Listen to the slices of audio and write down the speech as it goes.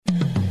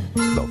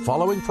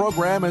following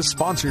program is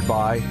sponsored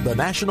by the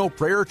National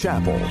Prayer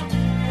Chapel.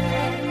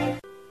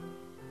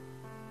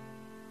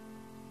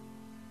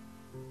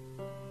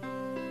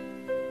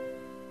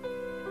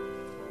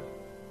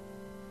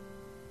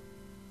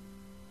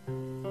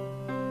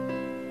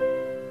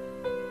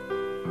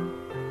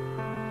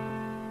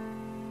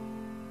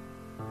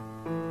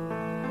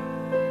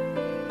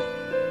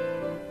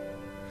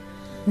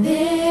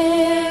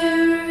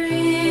 There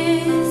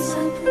is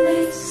a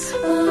place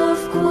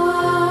of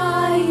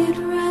quiet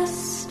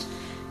rest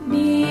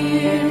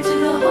near to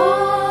the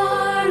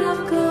heart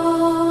of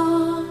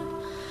God,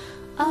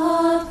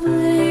 a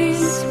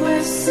place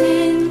where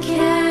sin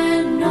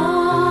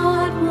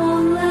cannot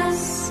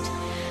molest,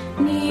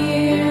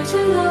 near to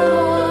the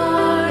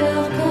heart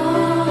of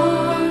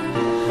God.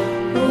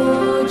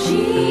 Oh,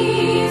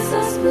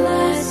 Jesus,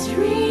 blessed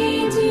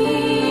Redeemer,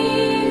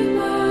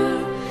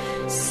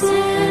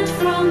 sent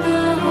from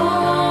the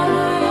heart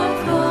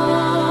of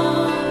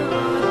God,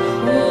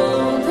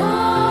 hold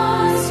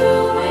us who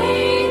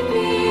wait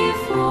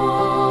before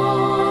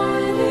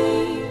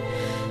thee,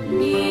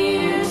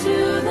 near to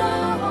the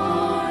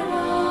heart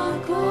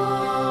of God.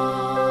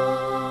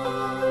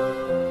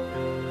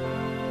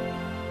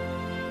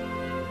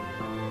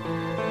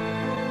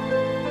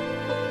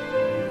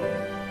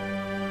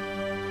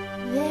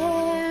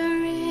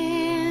 There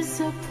is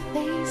a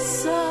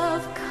place of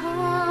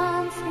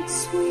comfort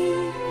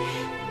sweet,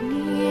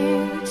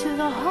 near to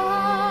the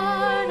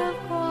heart of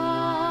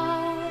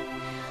God,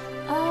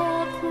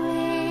 a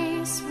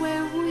place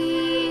where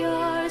we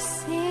our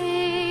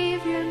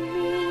Savior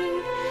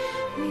meet,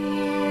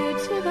 near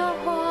to the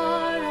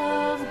heart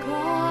of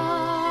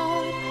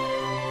God.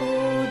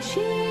 Oh,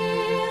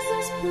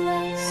 Jesus,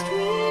 blessed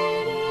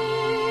Redeemer,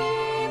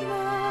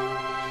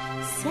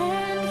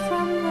 sent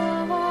from the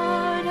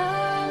heart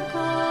of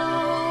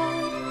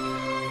God,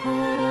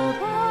 hold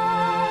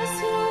us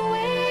who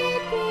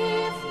wait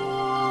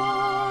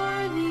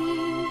before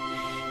thee,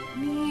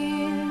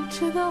 near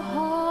to the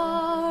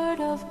heart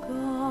of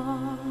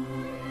God.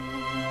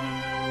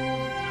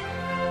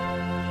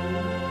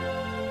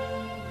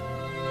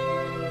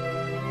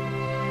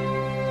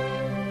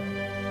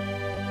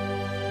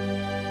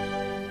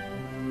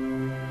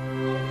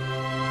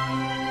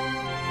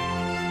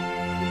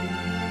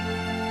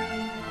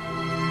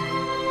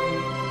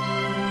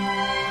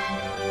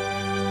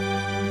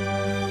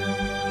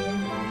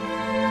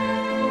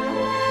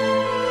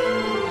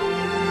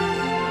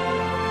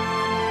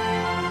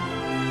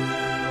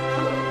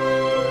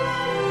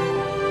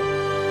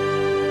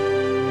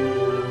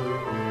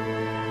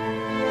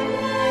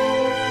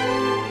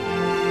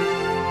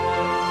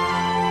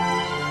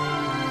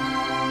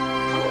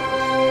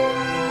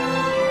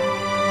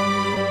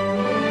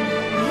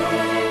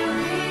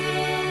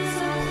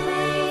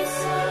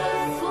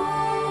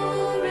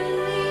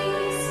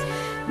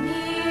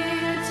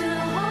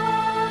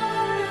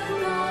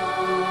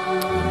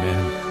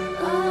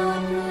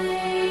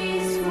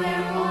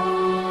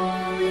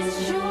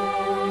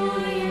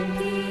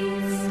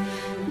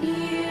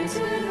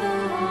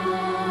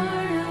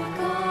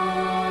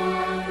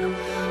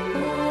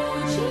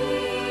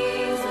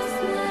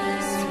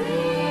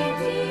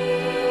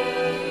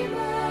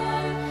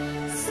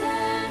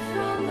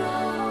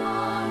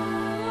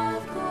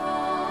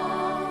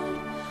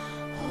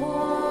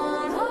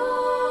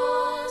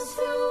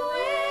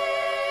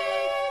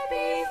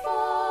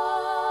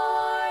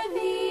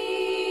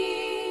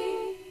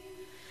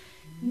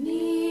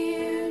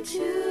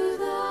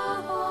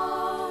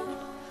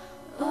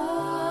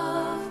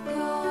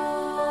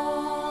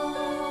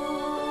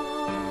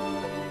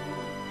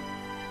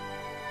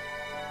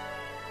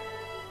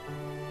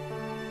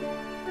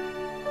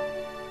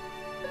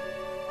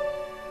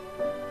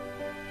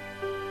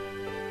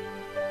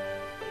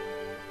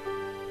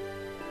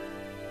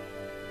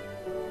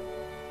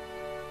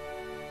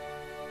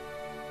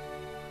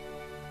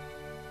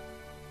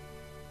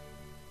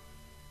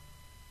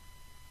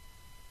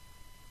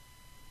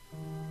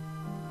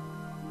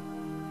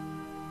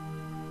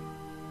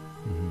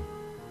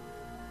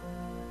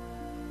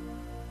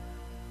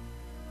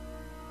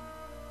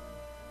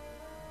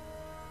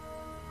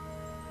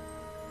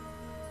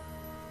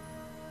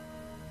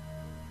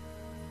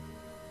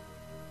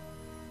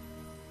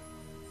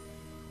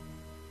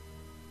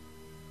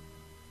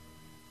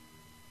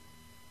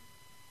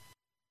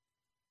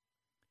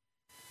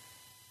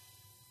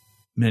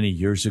 Many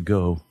years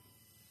ago,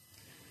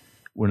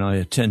 when I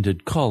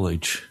attended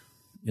college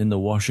in the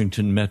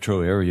Washington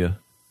metro area,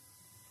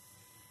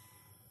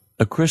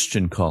 a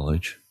Christian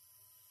college,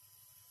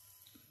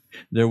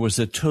 there was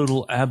a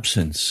total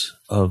absence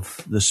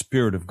of the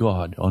Spirit of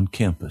God on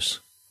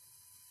campus.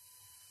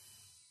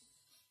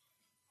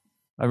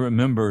 I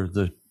remember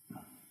the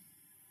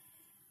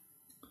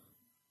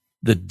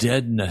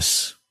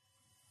deadness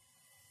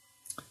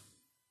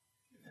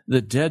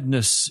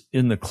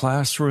in the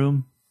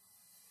classroom.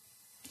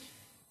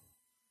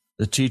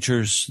 The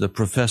teachers, the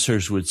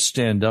professors would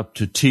stand up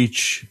to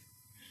teach.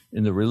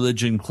 In the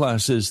religion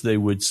classes, they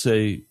would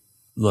say,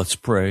 "Let's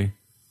pray."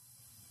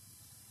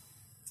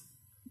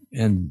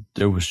 and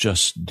there was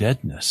just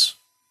deadness.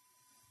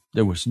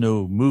 There was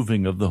no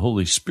moving of the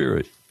Holy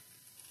Spirit.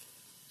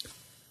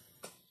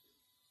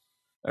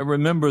 I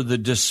remember the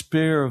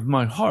despair of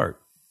my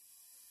heart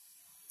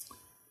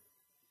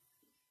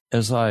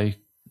as I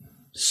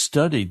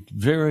studied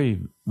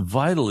very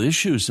vital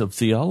issues of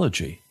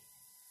theology,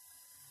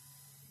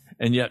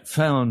 and yet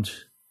found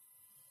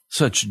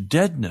such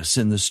deadness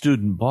in the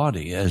student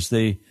body as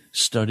they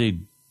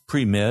studied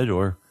pre-med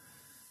or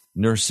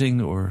nursing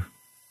or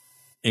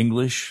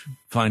English,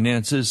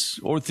 finances,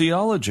 or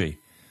theology.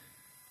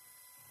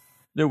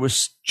 There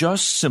was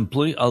just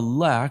simply a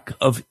lack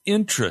of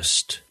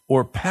interest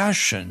or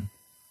passion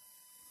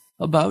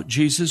about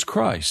Jesus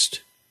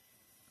Christ,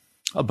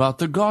 about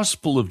the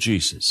gospel of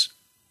Jesus.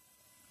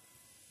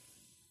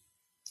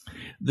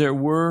 There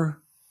were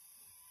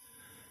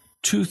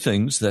two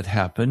things that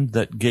happened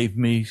that gave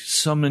me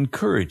some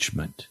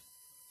encouragement.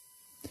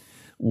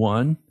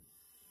 One,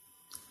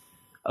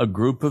 a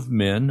group of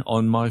men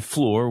on my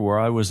floor, where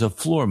I was a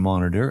floor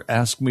monitor,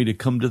 asked me to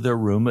come to their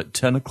room at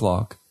 10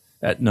 o'clock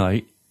at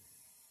night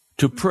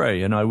to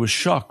pray, and I was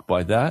shocked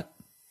by that.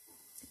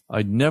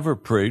 I'd never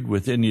prayed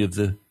with any of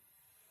the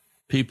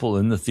people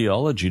in the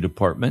theology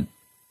department,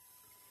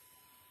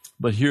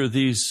 but here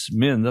these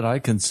men that I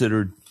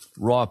considered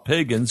raw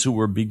pagans who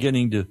were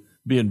beginning to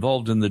be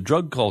involved in the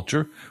drug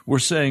culture were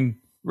saying,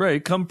 "Ray,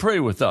 come pray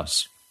with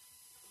us."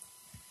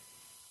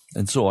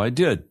 And so I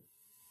did.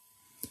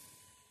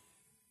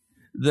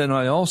 Then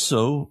I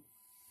also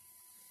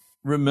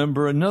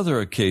remember another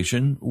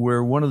occasion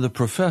where one of the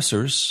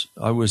professors,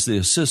 I was the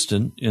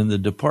assistant in the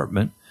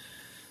department,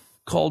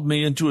 called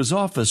me into his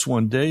office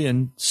one day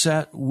and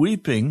sat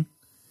weeping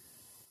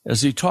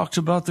as he talked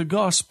about the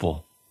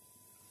gospel.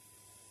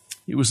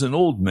 He was an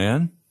old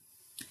man,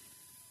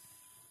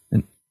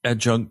 an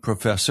adjunct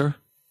professor,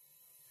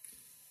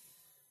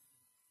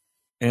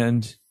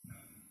 and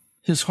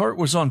his heart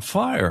was on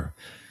fire,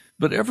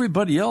 but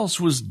everybody else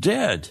was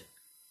dead.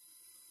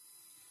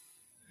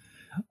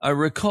 I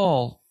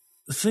recall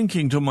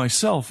thinking to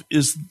myself,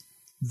 is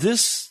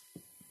this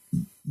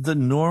the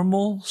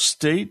normal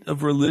state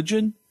of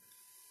religion?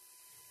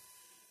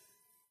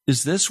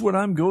 Is this what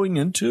I'm going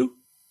into?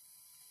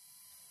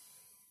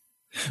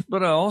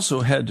 But I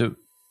also had to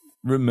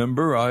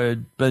remember I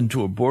had been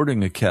to a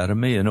boarding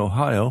academy in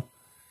Ohio,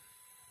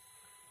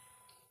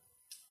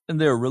 and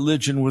their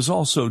religion was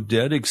also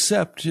dead,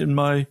 except in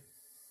my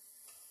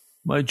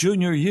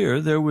junior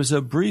year, there was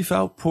a brief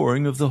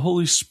outpouring of the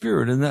Holy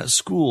Spirit in that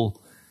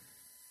school,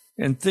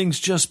 and things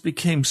just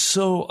became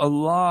so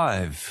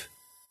alive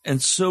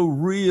and so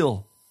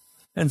real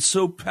and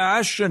so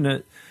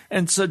passionate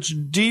and such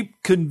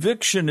deep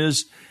conviction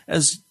as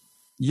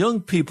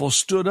young people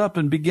stood up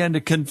and began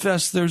to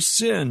confess their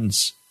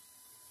sins.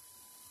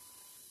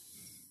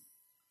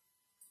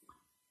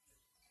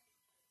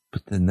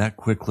 But then that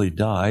quickly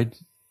died,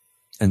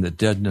 and the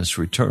deadness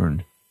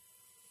returned.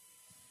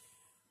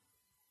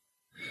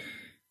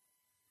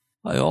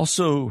 I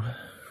also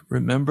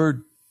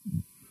remembered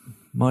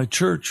my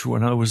church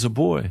when I was a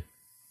boy,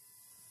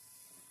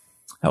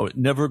 how it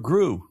never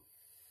grew.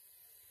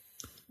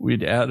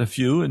 We'd add a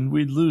few and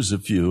we'd lose a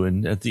few,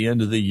 and at the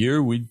end of the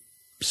year, we'd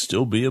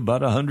still be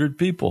about 100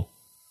 people,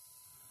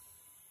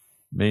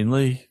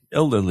 mainly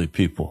elderly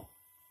people.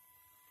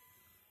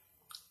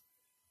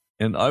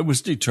 And I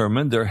was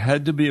determined there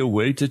had to be a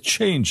way to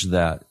change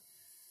that.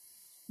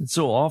 And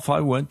so off I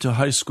went to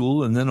high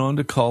school and then on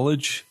to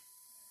college.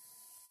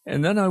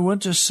 And then I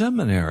went to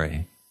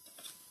seminary.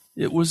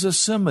 It was a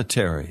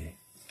cemetery.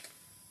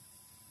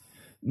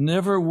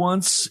 Never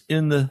once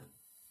in the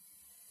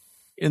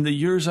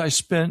years I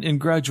spent in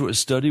graduate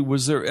study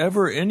was there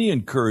ever any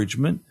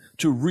encouragement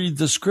to read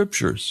the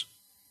scriptures.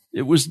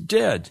 It was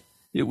dead.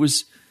 It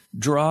was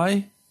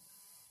dry.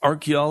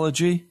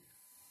 Archaeology,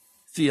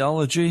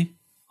 theology,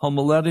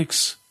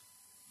 homiletics,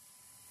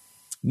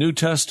 New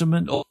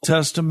Testament, Old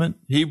Testament,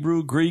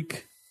 Hebrew,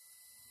 Greek.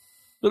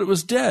 But it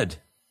was dead.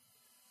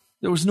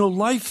 There was no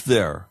life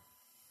there.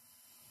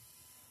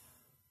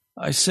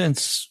 I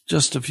since,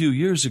 just a few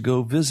years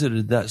ago,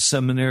 visited that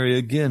seminary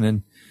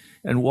again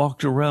and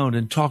walked around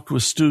and talked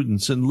with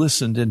students and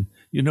listened. And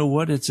you know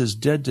what? It's as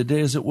dead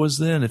today as it was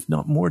then, if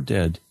not more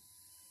dead.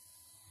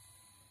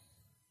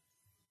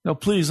 Now,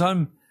 please,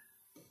 I'm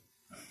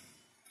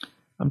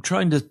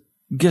trying to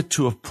get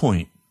to a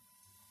point.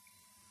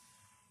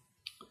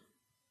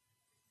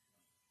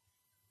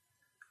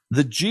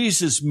 The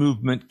Jesus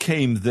movement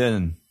came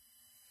then.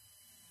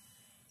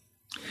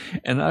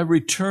 And I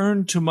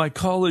returned to my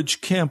college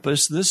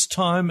campus, this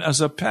time as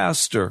a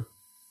pastor.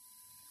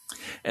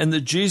 And the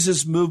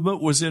Jesus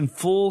movement was in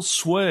full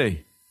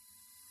sway.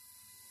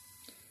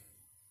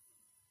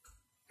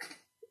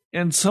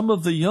 And some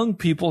of the young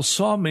people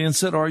saw me and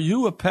said, "Are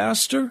you a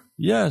pastor?"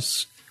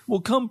 "Yes."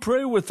 "Well, come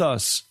pray with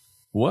us."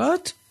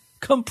 "What?"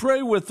 "Come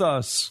pray with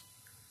us."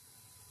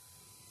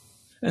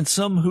 And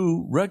some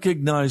who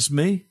recognized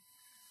me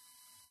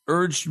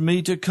urged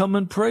me to come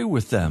and pray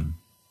with them.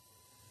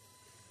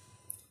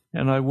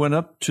 And I went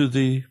up to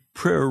the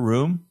prayer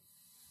room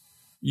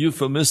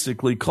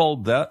euphemistically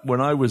called that when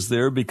I was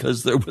there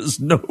because there was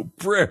no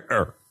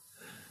prayer.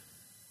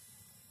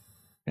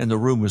 And the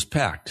room was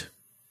packed.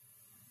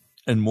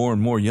 And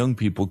more young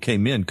people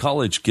came in,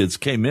 college kids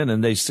came in,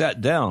 and they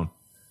sat down.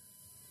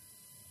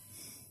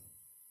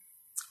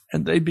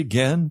 And they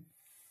began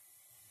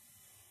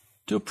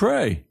to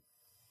pray.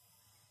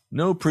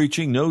 No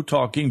preaching, no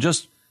talking,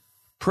 just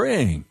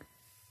praying.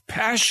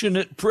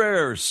 Passionate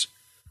prayers,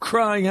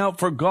 crying out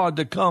for God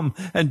to come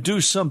and do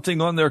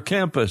something on their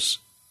campus.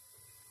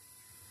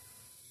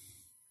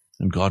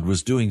 And God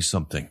was doing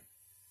something.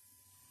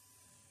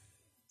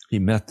 He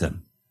met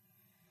them.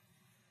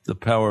 The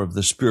power of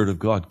the Spirit of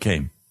God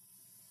came.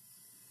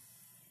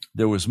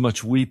 There was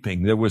much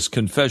weeping. There was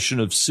confession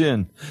of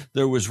sin.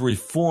 There was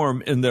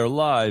reform in their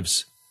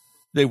lives.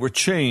 They were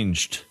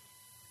changed.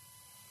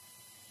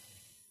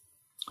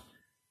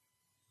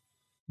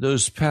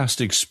 Those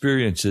past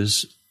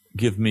experiences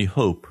give me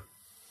hope.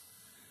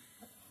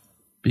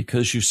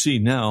 Because you see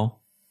now,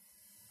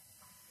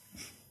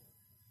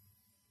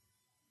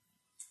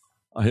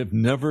 I have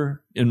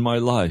never in my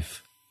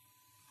life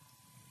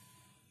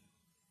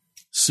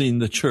seen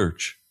the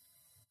church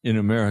in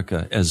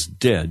America as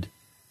dead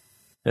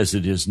as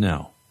it is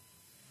now.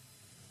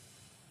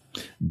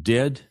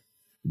 Dead,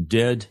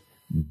 dead,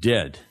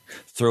 dead.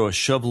 Throw a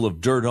shovel of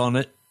dirt on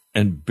it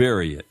and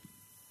bury it.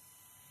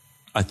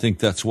 I think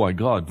that's why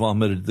God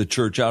vomited the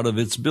church out of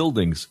its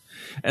buildings.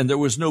 And there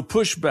was no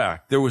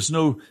pushback. There was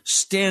no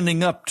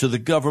standing up to the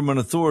government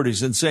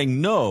authorities and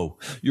saying, no,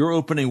 you're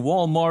opening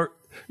Walmart,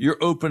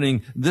 you're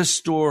opening this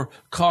store,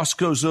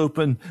 Costco's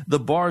open, the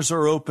bars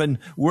are open.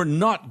 We're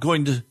not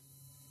going to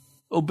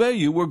obey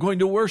you. We're going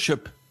to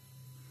worship.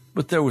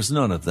 But there was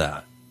none of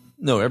that.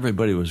 No,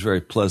 everybody was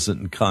very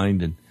pleasant and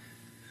kind and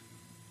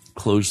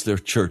closed their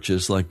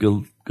churches like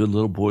good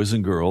little boys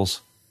and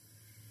girls.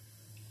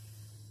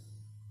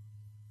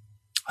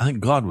 I think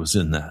God was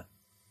in that.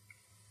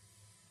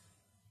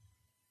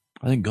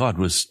 I think God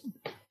was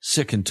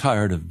sick and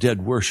tired of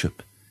dead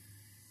worship,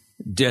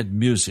 dead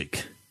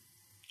music,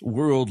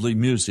 worldly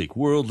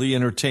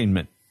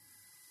entertainment.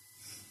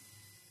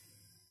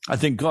 I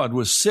think God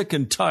was sick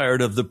and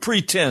tired of the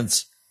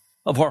pretense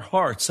of our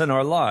hearts and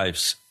our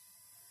lives.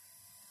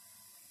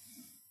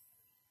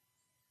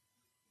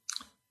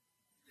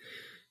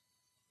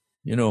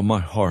 You know, my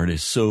heart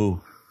is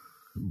so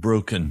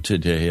broken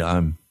today.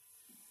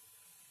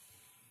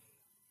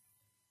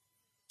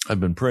 I've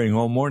been praying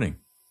all morning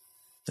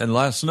and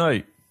last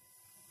night.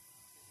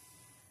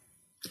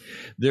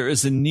 There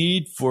is a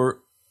need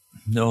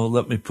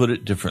let me put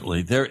it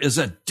differently. There is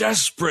a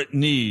desperate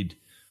need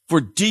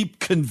for deep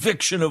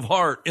conviction of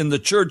heart in the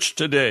church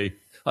today.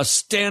 A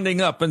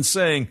standing up and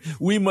saying,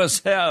 we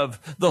must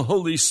have the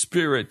Holy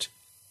Spirit.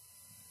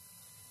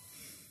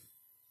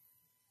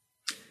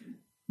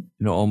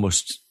 You know,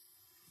 almost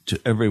to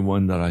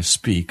everyone that I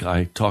speak,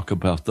 I talk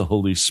about the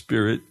Holy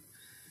Spirit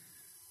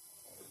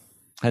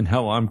and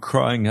how I'm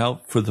crying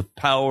out for the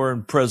power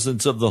and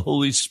presence of the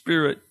Holy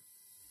Spirit.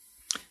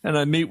 And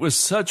I meet with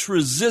such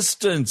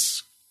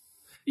resistance,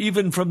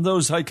 even from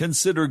those I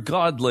consider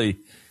godly.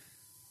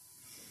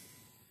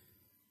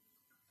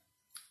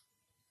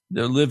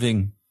 They're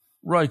living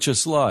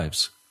righteous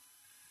lives,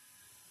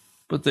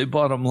 but they,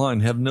 bottom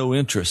line, have no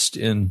interest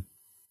in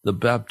the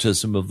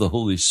baptism of the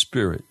Holy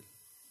Spirit.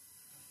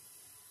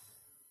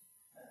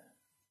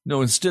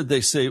 No, instead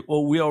they say,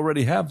 well, we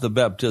already have the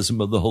baptism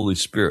of the Holy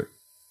Spirit.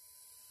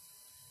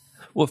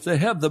 Well, if they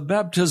have the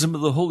baptism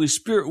of the Holy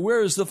Spirit,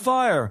 where is the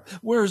fire?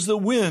 Where is the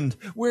wind?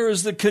 Where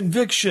is the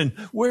conviction?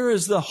 Where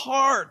is the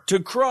heart to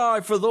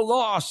cry for the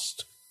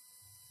lost?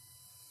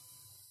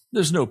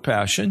 There's no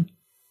passion.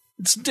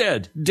 It's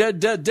dead, dead,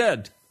 dead,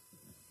 dead.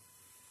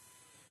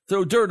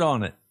 Throw dirt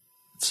on it.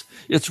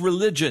 It's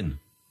religion.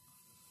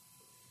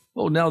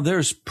 Oh, now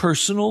there's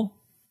personal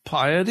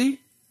piety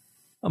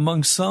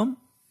among some.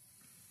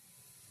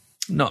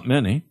 Not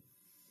many,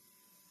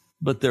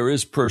 but there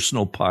is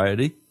personal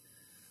piety.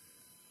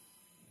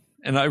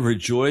 And I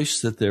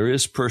rejoice that there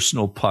is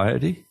personal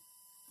piety.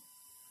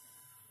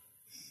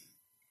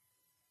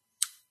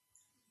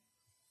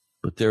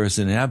 But there is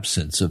an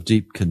absence of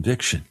deep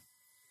conviction.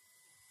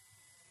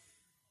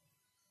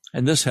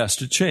 And this has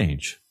to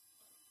change.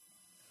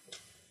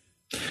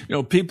 You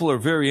know, people are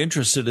very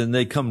interested and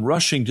they come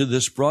rushing to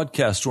this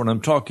broadcast when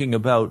I'm talking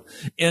about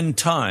end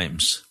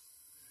times.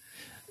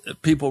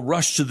 People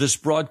rush to this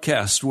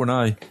broadcast when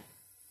I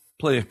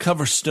play a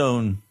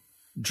Coverstone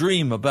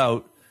dream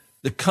about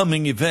the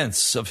coming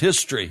events of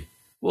history.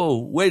 Whoa,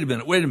 wait a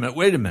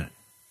minute.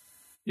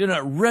 You're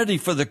not ready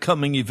for the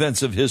coming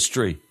events of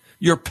history.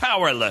 You're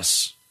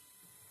powerless.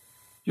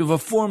 You have a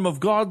form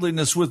of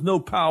godliness with no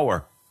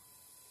power.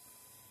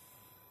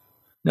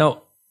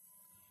 Now,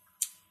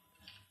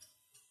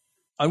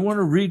 I want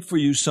to read for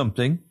you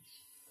something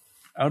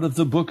out of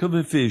the book of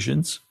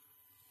Ephesians.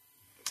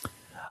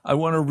 I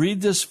want to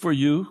read this for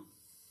you.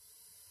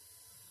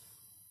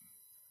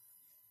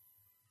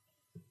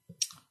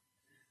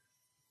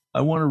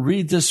 I want to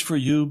read this for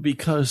you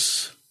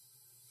because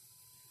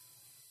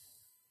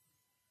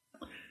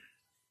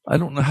I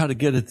don't know how to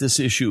get at this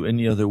issue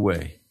any other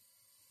way.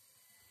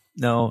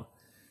 Now,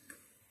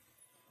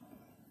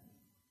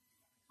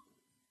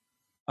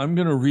 I'm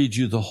going to read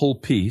you the whole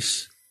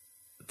piece,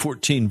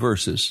 14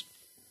 verses.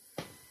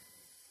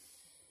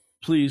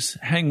 Please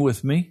hang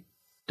with me.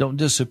 Don't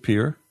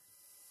disappear.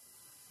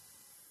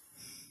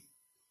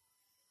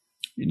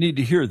 You need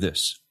to hear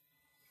this.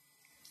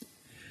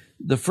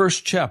 The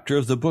first chapter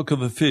of the book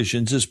of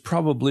Ephesians is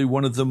probably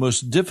one of the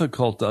most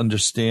difficult to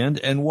understand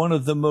and one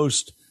of the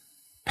most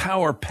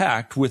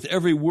power-packed, with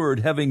every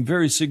word having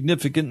very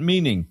significant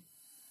meaning.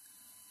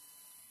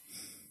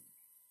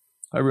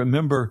 I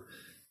remember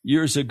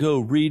years ago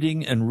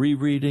reading and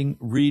rereading,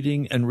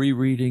 reading and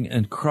rereading,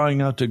 and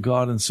crying out to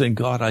God and saying,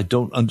 God, I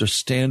don't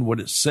understand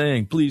what it's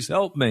saying. Please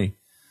help me.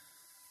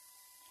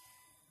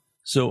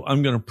 So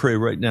I'm going to pray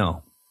right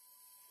now.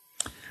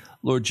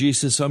 Lord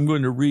Jesus, I'm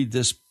going to read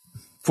this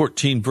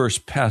 14-verse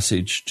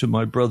passage to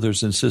my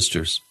brothers and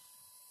sisters.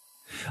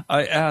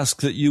 I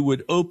ask that you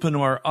would open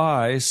our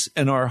eyes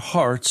and our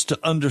hearts to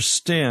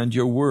understand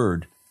your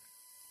word,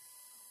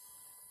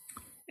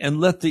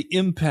 and let the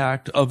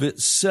impact of it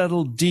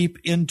settle deep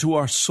into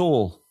our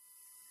soul.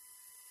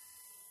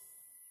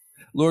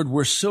 Lord,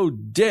 we're so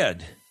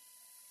dead.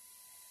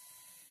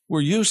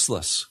 We're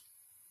useless.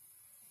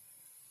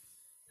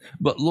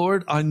 But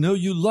Lord, I know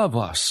you love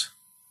us.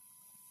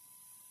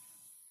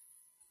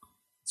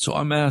 So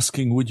I'm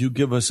asking, would you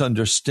give us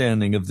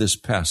understanding of this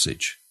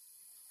passage?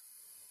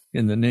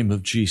 In the name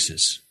of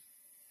Jesus.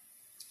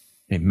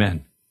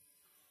 Amen.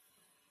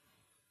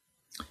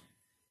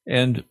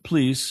 And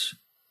please,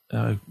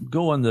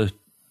 go on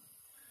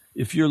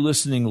if you're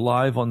listening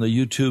live on the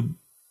YouTube,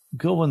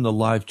 go on the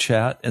live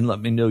chat and let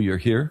me know you're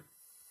here.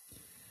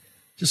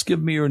 Just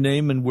give me your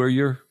name and where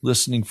you're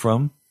listening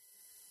from.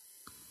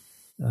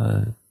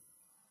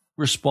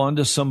 Respond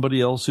to somebody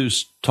else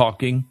who's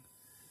talking.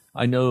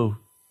 I know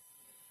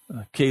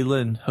Kayla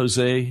and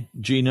Jose,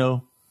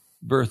 Gino,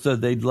 Bertha,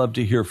 they'd love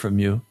to hear from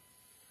you.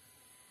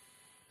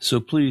 So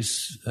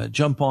please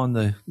jump on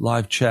the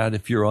live chat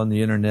if you're on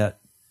the internet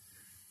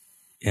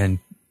and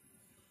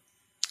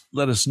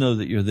let us know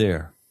that you're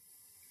there.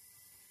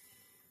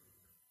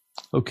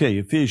 Okay,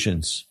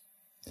 Ephesians,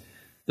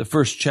 the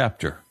first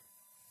chapter.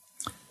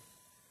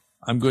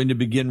 I'm going to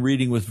begin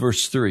reading with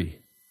verse 3.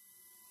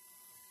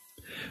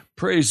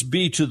 Praise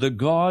be to the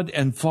God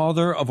and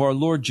Father of our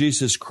Lord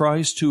Jesus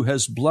Christ, who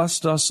has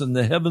blessed us in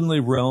the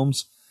heavenly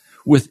realms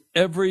with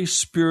every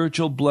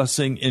spiritual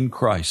blessing in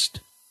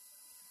Christ.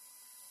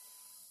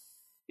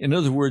 In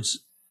other words,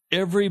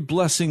 every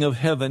blessing of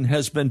heaven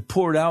has been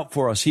poured out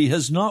for us. He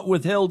has not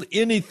withheld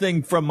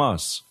anything from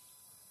us.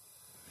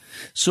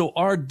 So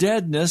our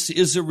deadness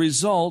is a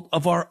result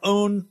of our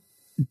own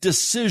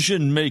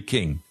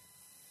decision-making.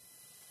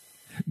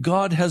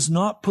 God has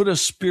not put a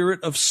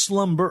spirit of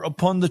slumber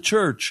upon the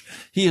church.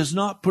 He has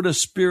not put a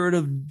spirit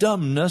of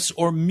dumbness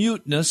or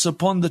muteness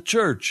upon the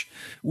church.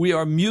 We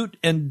are mute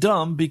and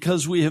dumb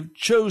because we have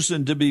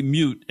chosen to be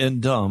mute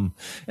and dumb.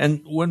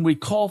 And when we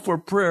call for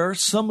prayer,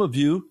 some of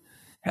you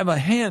have a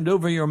hand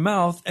over your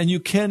mouth and you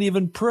can't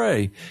even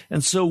pray.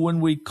 And so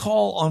when we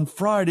call on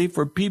Friday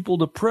for people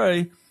to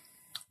pray,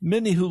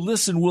 many who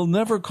listen will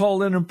never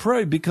call in and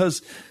pray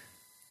because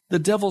the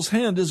devil's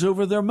hand is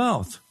over their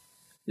mouth.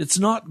 It's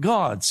not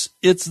God's,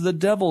 it's the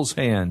devil's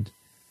hand.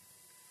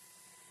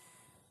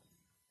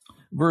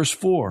 Verse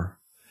 4,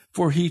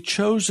 for he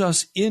chose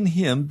us in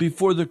him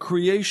before the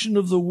creation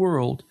of the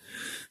world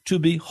to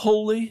be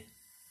holy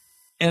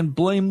and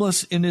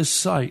blameless in his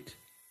sight.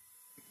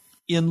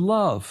 In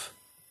love,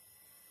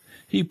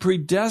 he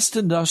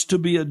predestined us to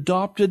be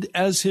adopted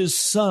as his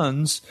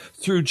sons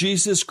through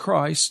Jesus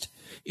Christ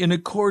in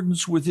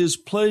accordance with his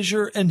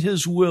pleasure and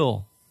his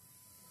will.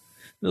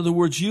 In other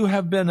words, you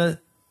have been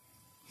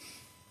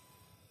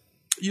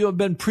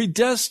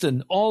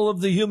predestined. All of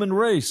the human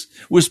race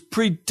was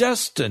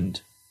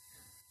predestined.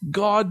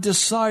 God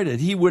decided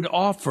he would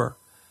offer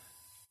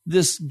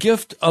this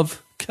gift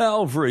of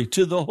Calvary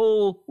to the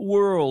whole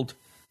world,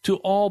 to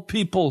all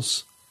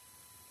peoples,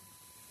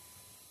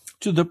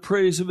 to the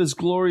praise of his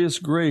glorious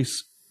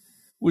grace,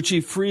 which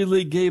he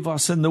freely gave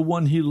us in the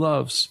one he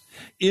loves.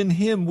 In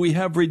him we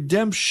have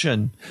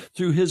redemption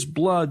through his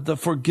blood, the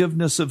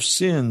forgiveness of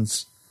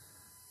sins.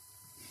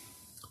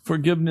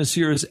 Forgiveness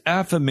here is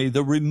aphiemi,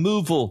 the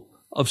removal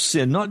of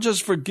sin. Not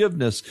just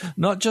forgiveness,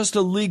 not just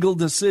a legal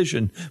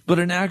decision, but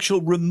an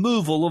actual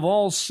removal of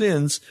all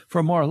sins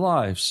from our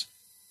lives.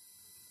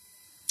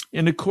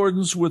 In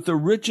accordance with the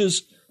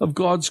riches of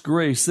God's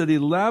grace that he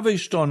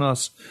lavished on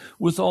us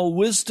with all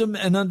wisdom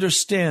and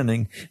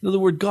understanding. In other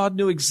words, God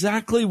knew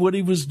exactly what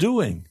he was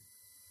doing.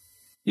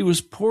 He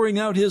was pouring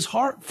out his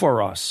heart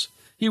for us.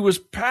 He was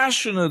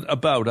passionate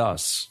about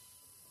us.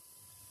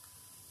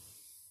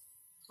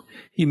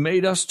 He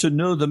made us to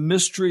know the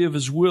mystery of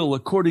his will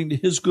according to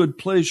his good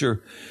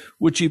pleasure,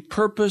 which he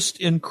purposed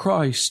in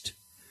Christ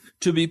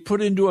to be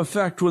put into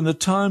effect when the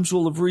times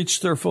will have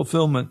reached their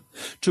fulfillment,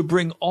 to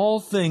bring all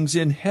things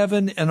in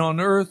heaven and on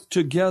earth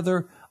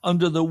together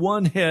under the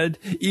one head,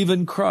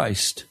 even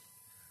Christ.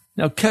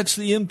 Now catch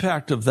the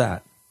impact of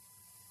that.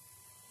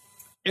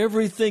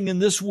 Everything in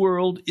this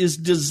world is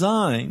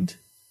designed,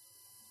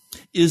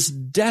 is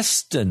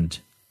destined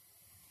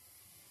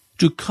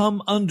to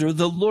come under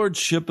the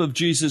lordship of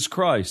Jesus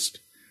Christ.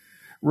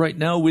 Right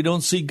now, we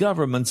don't see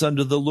governments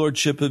under the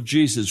lordship of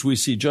Jesus. We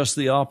see just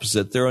the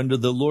opposite. They're under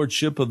the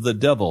lordship of the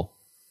devil.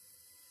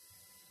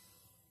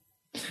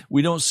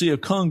 We don't see a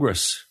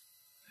Congress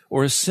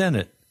or a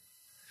Senate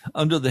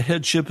under the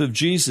headship of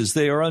Jesus.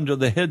 They are under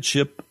the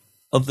headship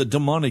of the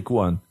demonic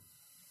one.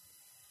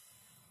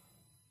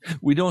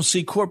 We don't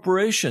see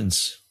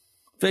corporations,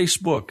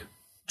 Facebook,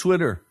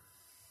 Twitter.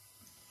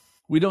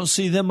 We don't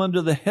see them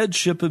under the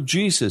headship of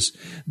Jesus.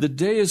 The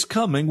day is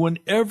coming when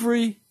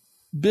every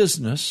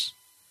business,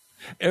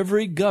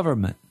 every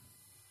government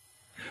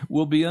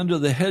will be under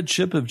the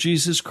headship of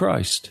Jesus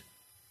Christ.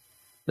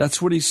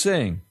 That's what he's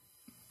saying.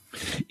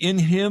 In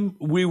him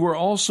we were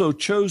also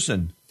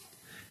chosen,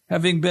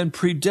 having been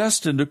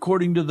predestined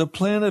according to the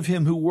plan of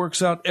him who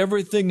works out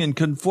everything in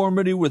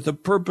conformity with the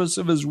purpose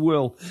of his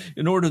will,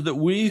 in order that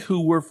we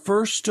who were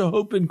first to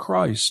hope in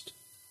Christ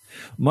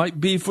might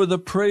be for the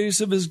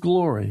praise of his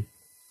glory.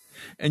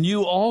 And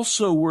you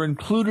also were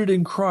included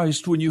in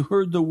Christ when you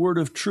heard the word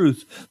of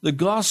truth, the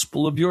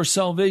gospel of your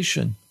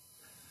salvation.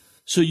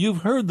 So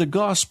you've heard the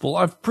gospel.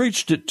 I've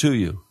preached it to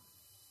you.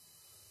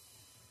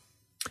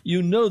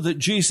 You know that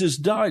Jesus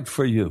died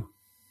for you.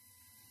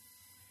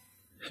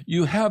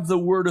 You have the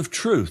word of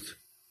truth.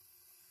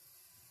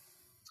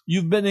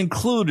 You've been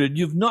included.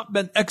 You've not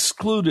been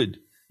excluded.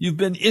 You've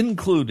been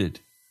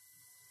included.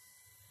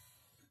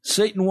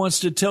 Satan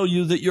wants to tell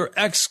you that you're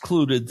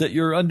excluded, that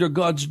you're under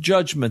God's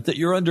judgment, that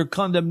you're under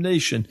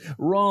condemnation.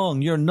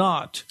 Wrong, you're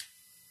not.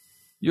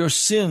 Your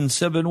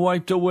sins have been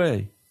wiped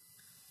away.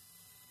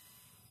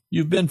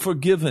 You've been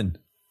forgiven.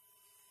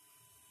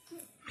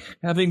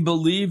 Having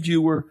believed,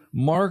 you were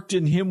marked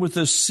in him with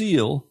a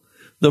seal,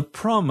 the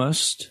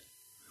promised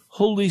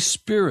Holy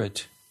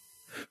Spirit,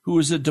 who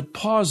is a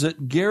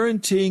deposit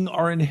guaranteeing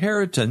our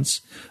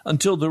inheritance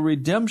until the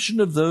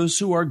redemption of those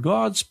who are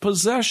God's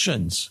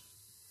possessions.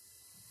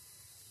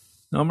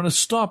 Now I'm going to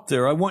stop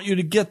there. I want you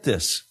to get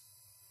this.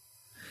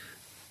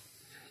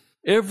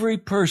 Every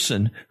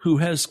person who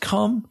has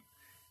come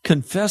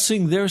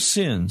confessing their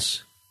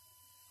sins,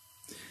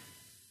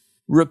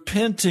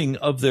 repenting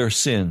of their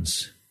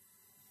sins,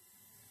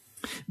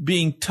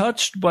 being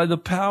touched by the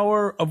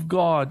power of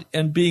God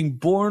and being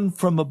born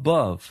from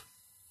above,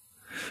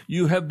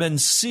 you have been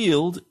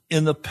sealed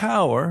in the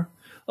power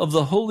of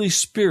the Holy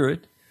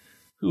Spirit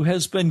who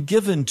has been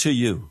given to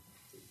you.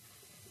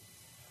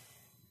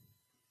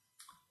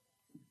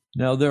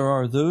 Now, there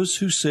are those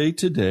who say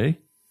today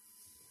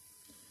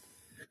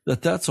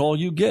that that's all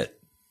you get.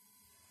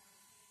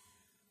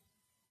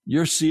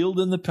 You're sealed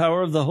in the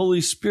power of the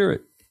Holy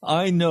Spirit.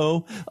 I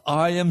know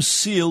I am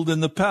sealed in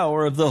the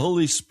power of the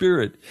Holy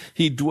Spirit.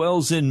 He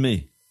dwells in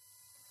me.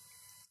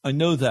 I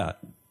know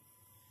that.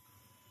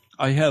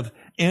 I have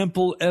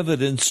ample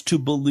evidence to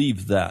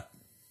believe that.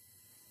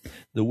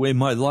 The way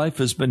my life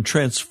has been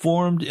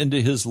transformed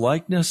into his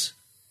likeness,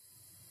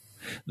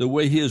 the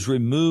way he has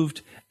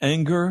removed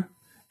anger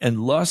and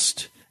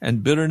lust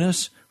and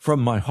bitterness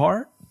from my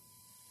heart,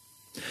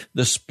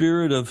 the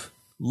spirit of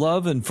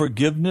love and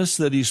forgiveness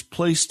that he's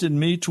placed in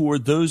me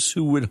toward those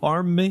who would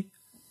harm me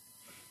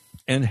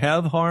and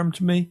have harmed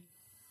me.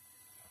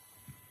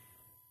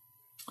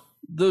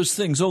 Those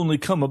things only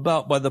come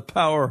about by the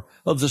power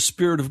of the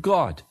Spirit of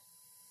God.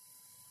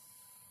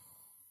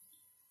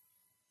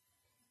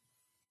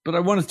 But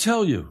I want to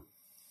tell you,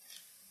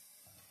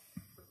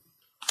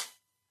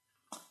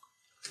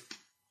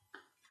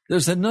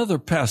 there's another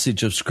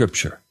passage of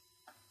Scripture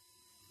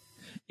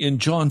in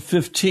John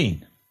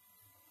 15,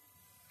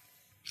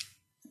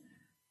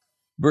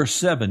 verse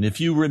 7.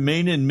 If you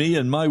remain in me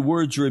and my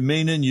words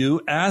remain in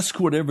you, ask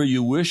whatever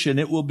you wish and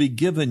it will be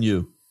given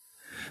you.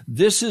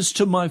 This is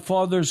to my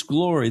Father's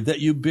glory,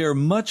 that you bear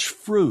much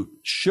fruit,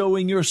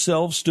 showing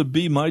yourselves to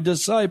be my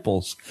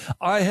disciples.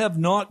 I have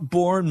not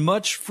borne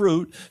much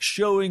fruit,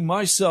 showing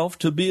myself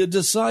to be a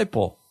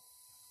disciple.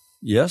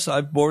 Yes,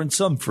 I've borne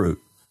some fruit.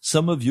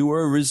 Some of you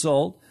are a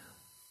result.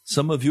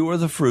 Some of you are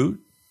the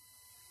fruit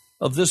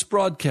of this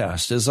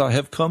broadcast, as I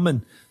have come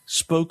and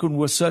spoken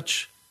with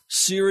such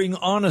searing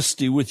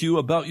honesty with you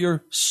about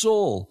your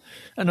soul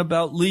and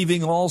about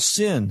leaving all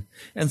sin.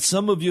 And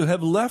some of you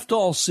have left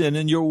all sin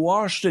and you're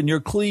washed and you're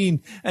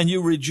clean and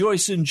you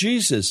rejoice in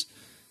Jesus.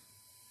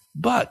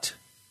 But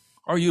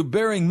are you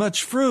bearing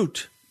much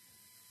fruit?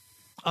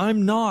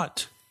 I'm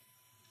not.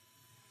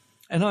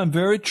 And I'm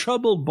very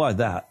troubled by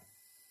that.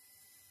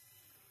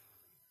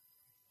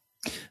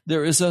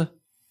 There is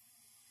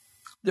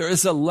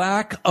a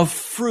lack of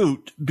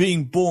fruit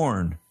being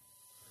born.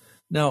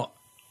 Now,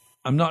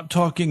 I'm not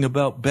talking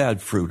about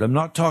bad fruit. I'm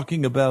not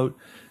talking about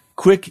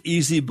quick,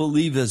 easy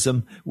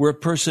believism where a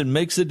person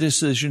makes a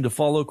decision to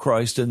follow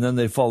Christ and then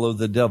they follow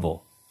the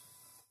devil.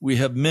 We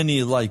have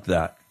many like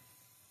that,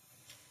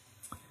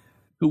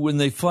 who when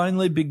they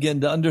finally begin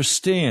to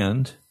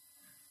understand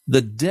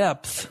the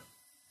depth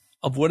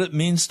of what it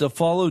means to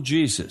follow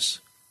Jesus,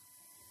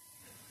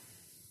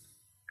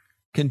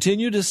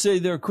 continue to say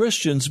they're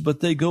Christians, but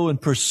they go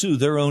and pursue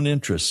their own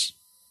interests.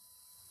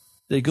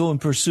 They go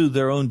and pursue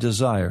their own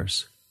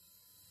desires.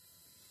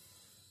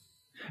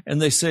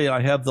 And they say,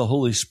 I have the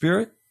Holy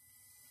Spirit.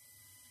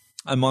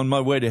 I'm on my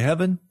way to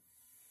heaven.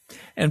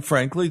 And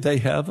frankly, they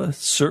have a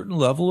certain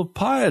level of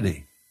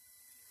piety.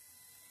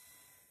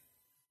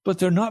 But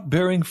they're not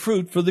bearing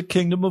fruit for the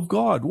kingdom of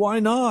God. Why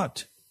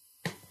not?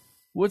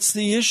 What's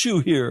the issue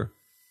here?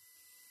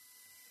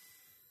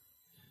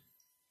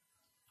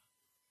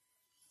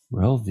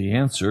 Well, the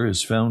answer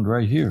is found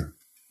right here.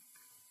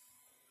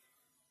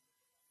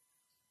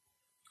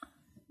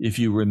 If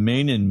you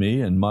remain in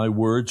me and my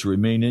words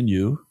remain in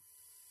you,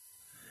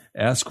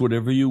 ask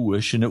whatever you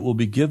wish and it will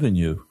be given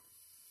you.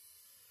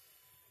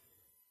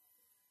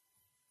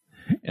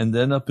 And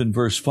then up in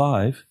verse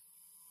 5,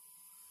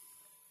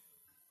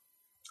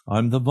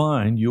 I'm the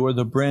vine, you are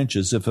the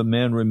branches. If a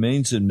man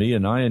remains in me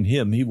and I in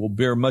him, he will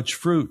bear much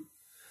fruit.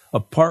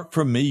 Apart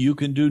from me, you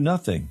can do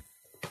nothing.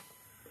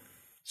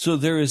 So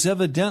there is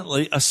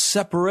evidently a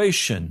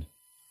separation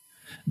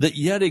that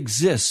yet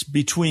exists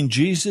between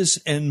Jesus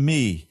and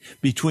me,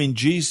 between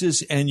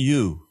Jesus and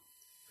you.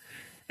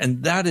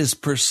 And that is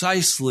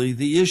precisely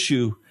the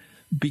issue,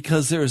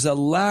 because there is a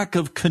lack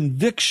of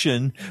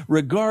conviction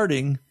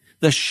regarding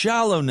the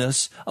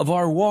shallowness of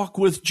our walk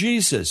with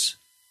Jesus.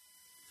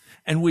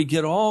 And we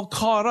get all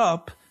caught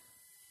up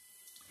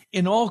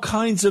in all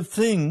kinds of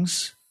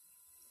things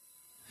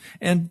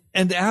and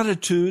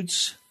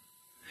attitudes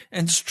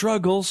and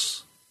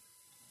struggles.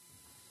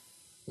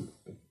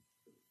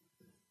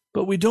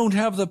 But we don't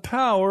have the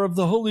power of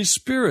the Holy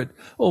Spirit.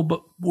 Oh,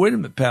 but wait a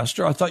minute,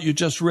 Pastor. I thought you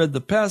just read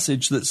the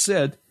passage that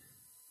said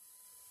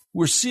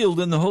we're sealed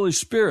in the Holy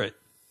Spirit.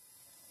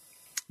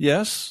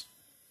 Yes.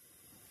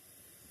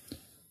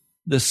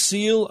 The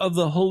seal of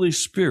the Holy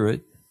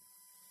Spirit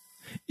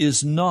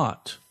is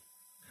not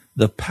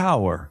the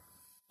power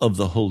of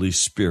the Holy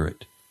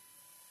Spirit.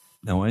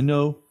 Now, I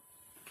know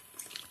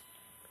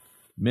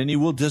many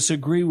will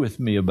disagree with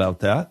me about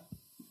that.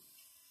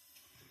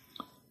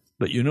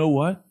 But you know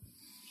what?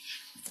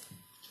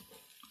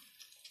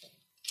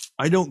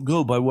 I don't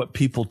go by what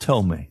people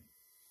tell me.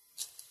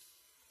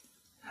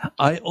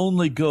 I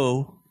only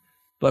go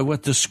by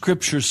what the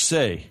Scriptures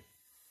say.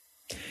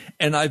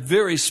 And I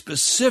very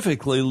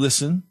specifically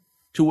listen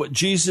to what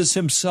Jesus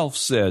himself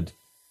said.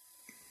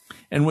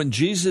 And when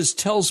Jesus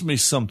tells me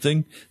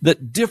something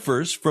that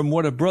differs from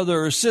what a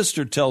brother or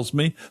sister tells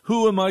me,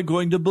 who am I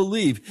going to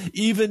believe?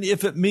 Even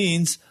if it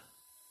means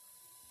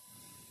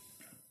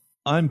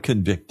I'm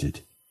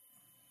convicted.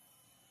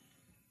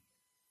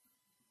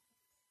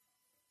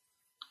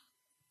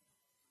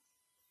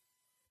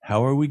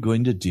 How are we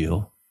going to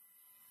deal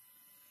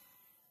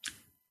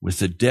with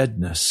the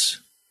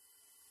deadness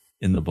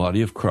in the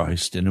body of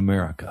Christ in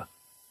America?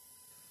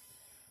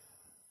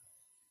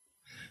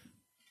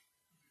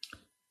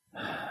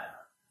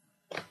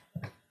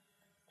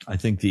 I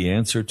think the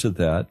answer to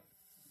that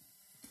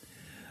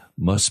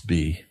must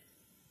be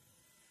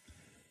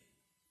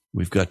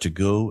we've got to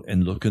go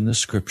and look in the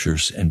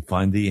Scriptures and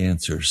find the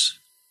answers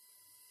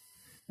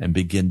and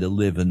begin to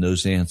live in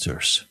those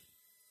answers,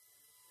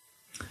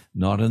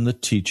 not in the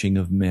teaching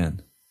of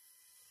men.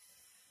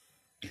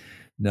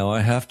 Now,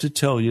 I have to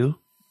tell you,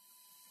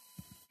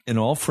 in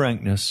all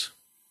frankness,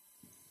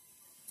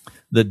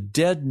 the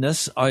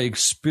deadness I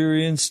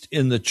experienced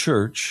in the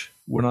church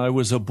when I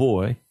was a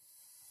boy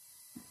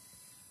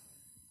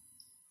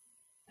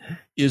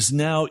is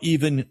now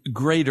even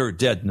greater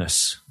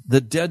deadness.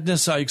 The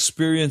deadness I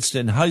experienced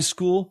in high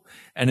school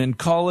and in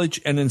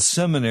college and in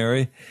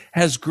seminary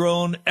has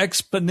grown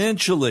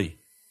exponentially.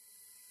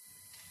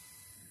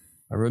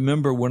 I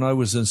remember when I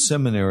was in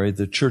seminary,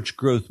 the church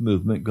growth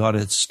movement got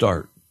its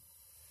start.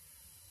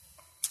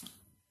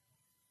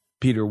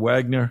 Peter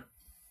Wagner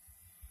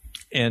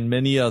and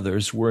many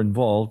others were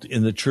involved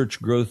in the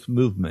church growth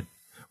movement.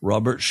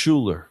 Robert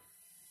Schuller.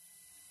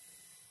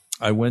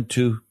 I went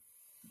to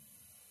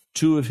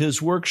 2 of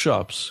his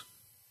workshops.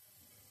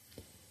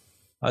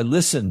 I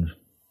listened.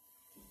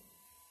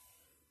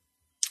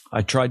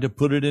 I tried to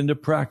put it into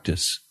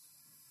practice.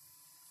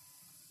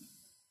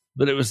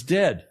 But it was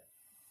dead.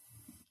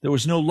 There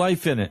was no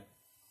life in it.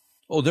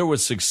 Oh, there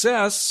was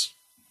success.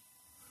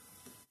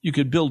 You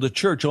could build a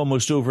church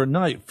almost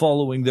overnight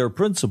following their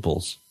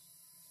principles.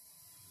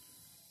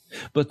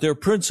 But their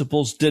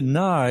principles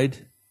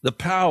denied the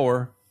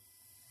power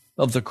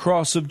of the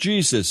cross of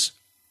Jesus.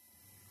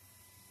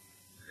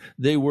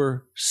 They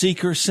were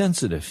seeker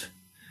sensitive.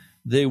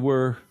 They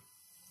were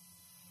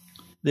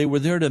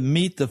there to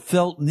meet the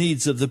felt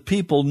needs of the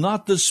people,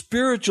 not the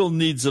spiritual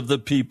needs of the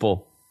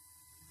people.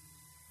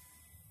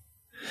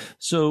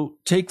 So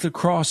take the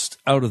cross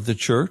out of the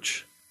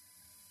church.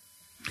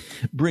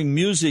 Bring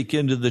music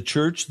into the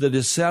church that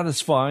is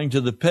satisfying to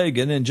the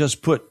pagan and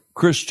just put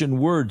Christian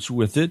words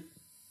with it.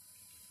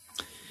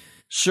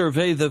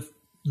 Survey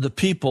the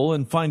people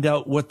and find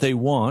out what they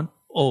want.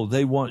 Oh,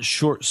 they want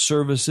short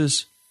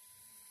services.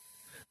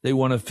 They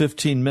want a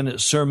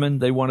 15-minute sermon.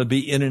 They want to be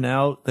in and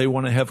out. They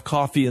want to have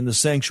coffee in the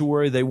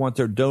sanctuary. They want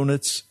their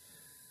donuts.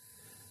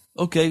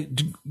 Okay,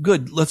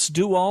 good. Let's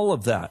do all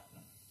of that.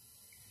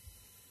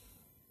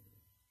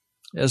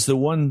 As the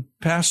one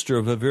pastor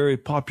of a very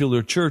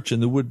popular church in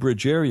the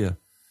Woodbridge area,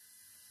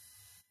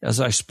 as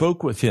I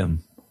spoke with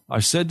him, I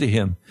said to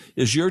him,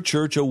 "Is your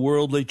church a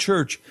worldly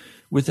church?"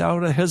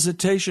 Without a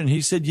hesitation,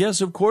 he said,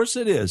 "Yes, of course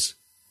it is."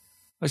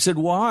 I said,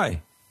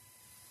 "Why?"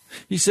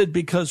 He said,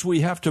 "Because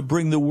we have to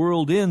bring the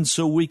world in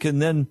so we can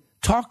then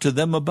talk to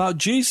them about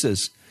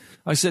Jesus."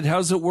 I said,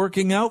 "How's it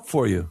working out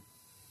for you?"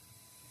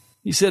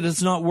 He said,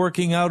 "It's not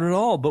working out at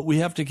all, but we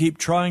have to keep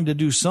trying to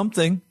do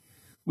something.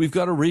 We've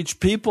got to reach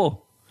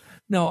people."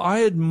 Now,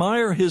 I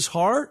admire his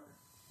heart.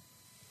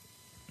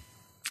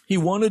 He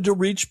wanted to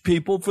reach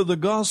people for the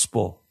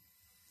gospel.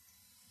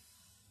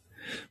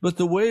 But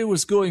the way he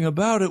was going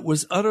about it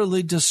was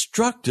utterly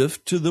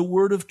destructive to the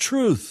word of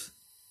truth.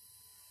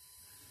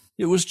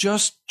 It was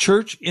just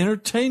church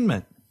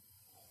entertainment.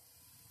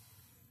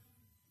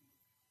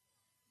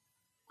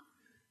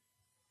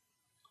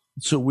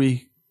 So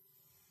we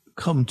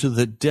come to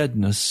the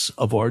deadness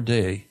of our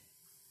day.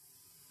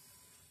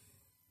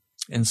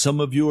 And some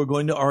of you are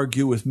going to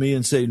argue with me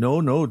and say,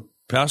 no,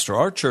 Pastor,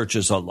 our church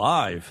is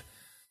alive.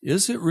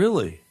 Is it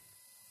really?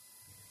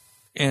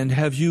 And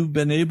have you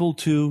been able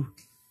to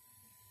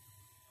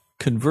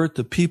convert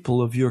the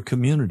people of your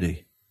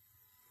community?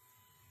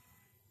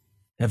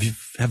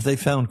 Have they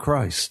found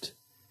Christ?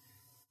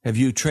 Have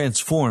you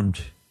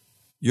transformed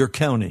your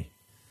county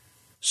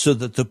so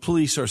that the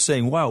police are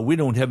saying, "Wow, we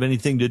don't have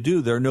anything to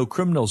do. There are no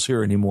criminals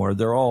here anymore.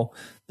 They're all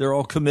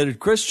committed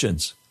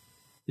Christians"?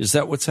 Is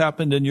that what's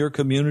happened in your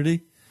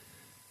community?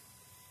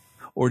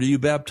 Or do you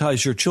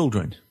baptize your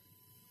children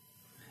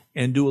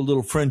and do a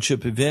little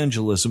friendship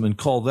evangelism and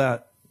call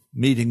that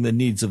meeting the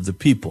needs of the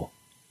people?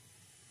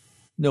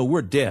 No,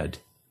 we're dead.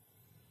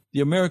 The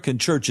American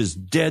church is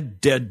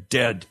dead, dead,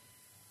 dead.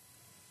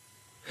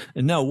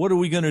 And now what are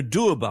we going to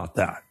do about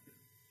that?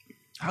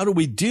 How do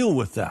we deal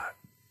with that?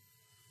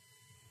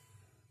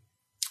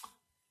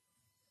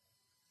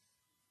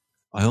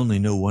 I only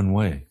know one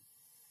way.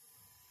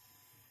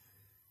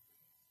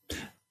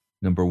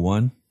 Number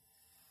one,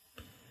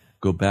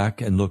 go back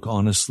and look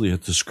honestly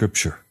at the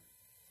Scripture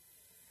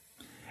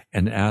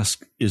and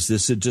ask, is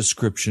this a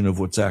description of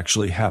what's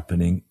actually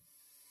happening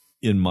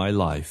in my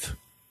life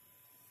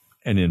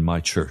and in my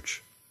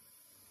church?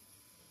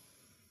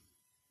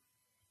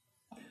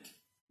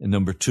 And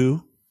number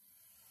two,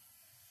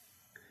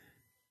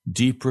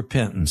 deep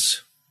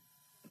repentance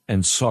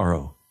and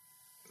sorrow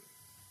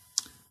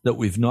that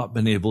we've not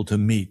been able to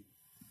meet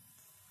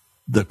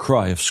the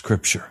cry of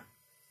Scripture.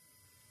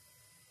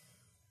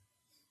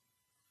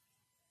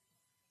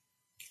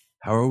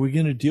 How are we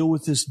going to deal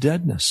with this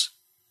deadness?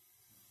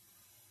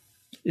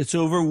 It's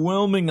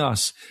overwhelming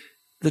us.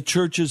 The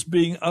church is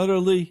being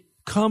utterly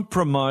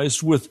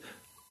compromised with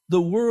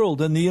the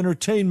world and the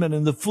entertainment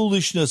and the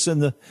foolishness,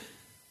 and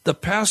the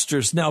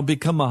pastor's now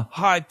become a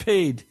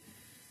high-paid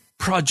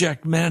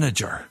project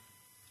manager.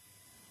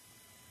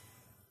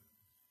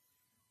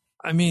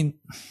 I mean,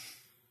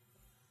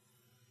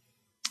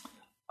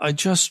 I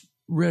just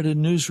read a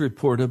news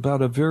report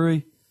about a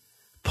very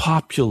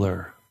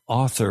popular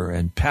author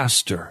and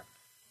pastor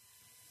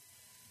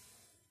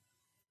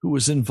who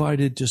was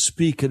invited to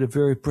speak at a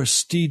very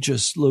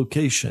prestigious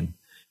location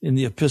in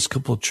the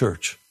Episcopal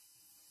Church.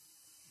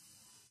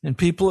 And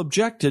people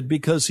objected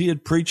because he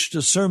had preached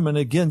a sermon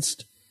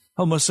against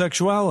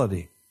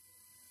homosexuality.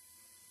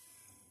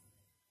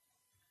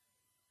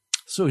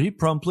 So he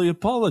promptly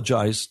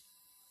apologized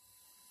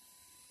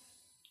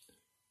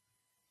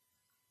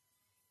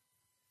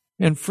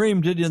and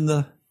framed it in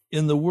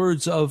the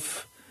words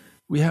of,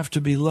 we have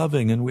to be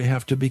loving and we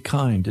have to be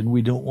kind and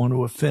we don't want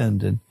to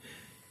offend,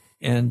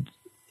 and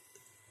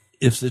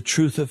if the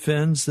truth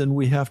offends, then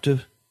we have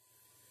to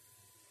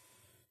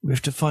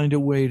find a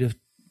way to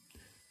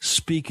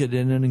speak it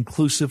in an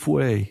inclusive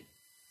way.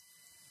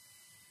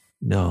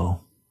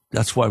 No,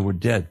 that's why we're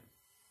dead.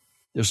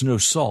 There's no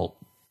salt.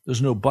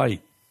 There's no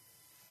bite.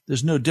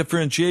 There's no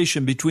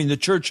differentiation between the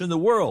church and the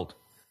world.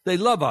 They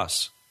love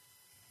us.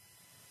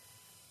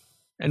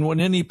 And when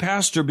any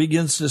pastor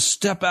begins to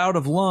step out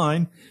of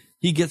line,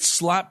 he gets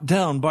slapped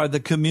down by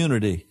the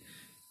community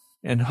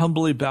and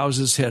humbly bows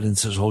his head and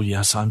says, "Oh,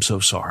 yes, I'm so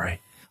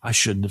sorry. I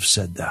shouldn't have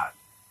said that."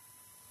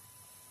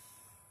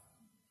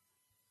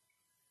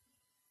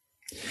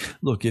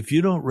 Look, if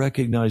you don't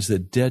recognize the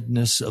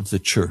deadness of the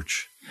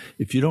church,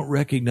 if you don't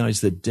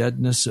recognize the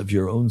deadness of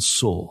your own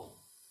soul,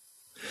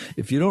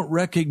 if you don't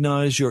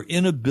recognize your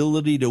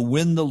inability to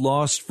win the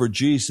lost for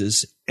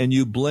Jesus, and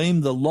you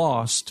blame the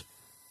lost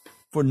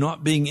for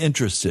not being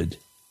interested,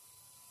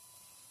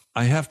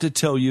 I have to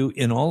tell you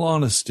in all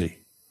honesty,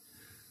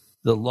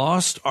 the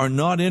lost are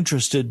not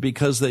interested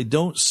because they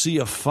don't see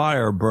a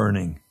fire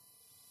burning.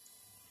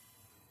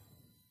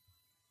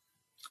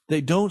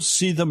 They don't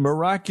see the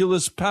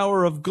miraculous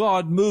power of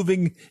God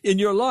moving in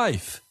your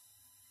life.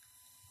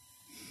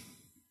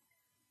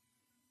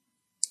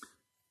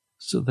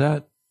 So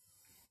that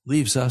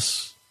leaves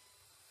us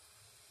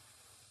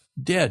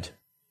dead,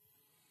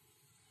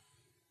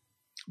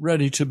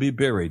 ready to be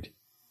buried.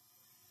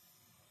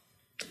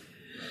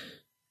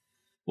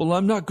 Well,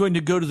 I'm not going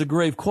to go to the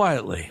grave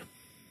quietly.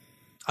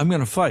 I'm going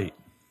to fight.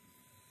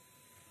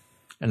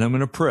 And I'm going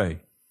to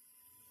pray.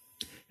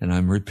 And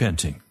I'm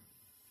repenting.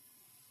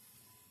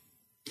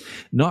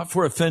 Not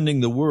for offending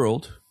the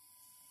world,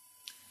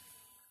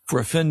 for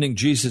offending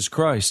Jesus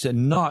Christ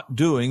and not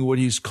doing what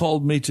he's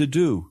called me to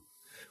do,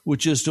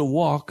 which is to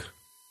walk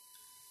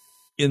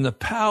in the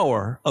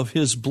power of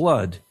his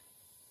blood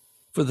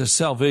for the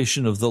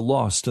salvation of the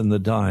lost and the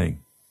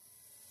dying.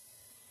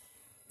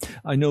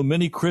 I know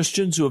many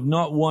Christians who have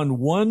not won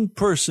one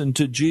person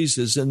to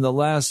Jesus in the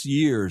last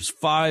years,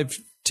 5,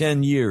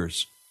 10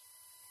 years.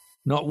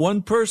 Not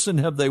one person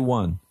have they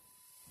won.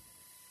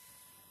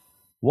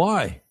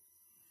 Why?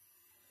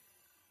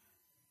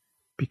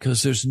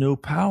 Because there's no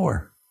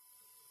power.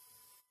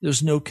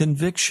 There's no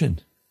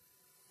conviction.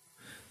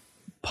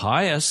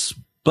 Pious,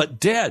 but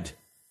dead.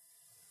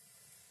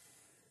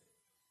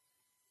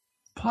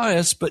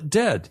 Pious, but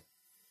dead.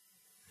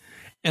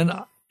 And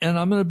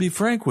I'm going to be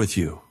frank with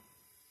you.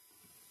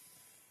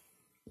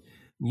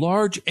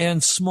 Large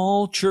and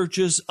small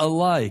churches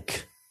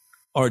alike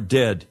are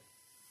dead.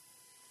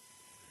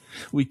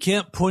 We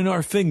can't point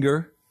our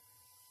finger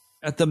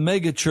at the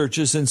mega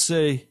churches and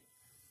say,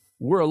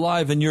 we're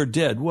alive and you're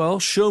dead. Well,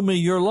 show me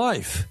your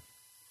life.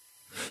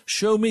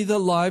 Show me the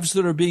lives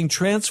that are being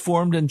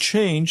transformed and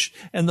changed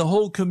and the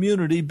whole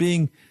community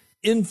being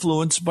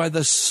influenced by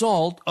the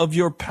salt of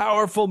your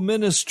powerful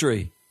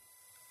ministry.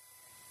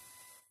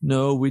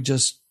 No, we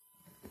just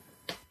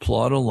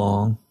plod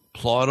along.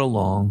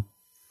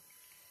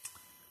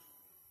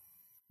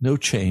 No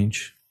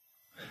change.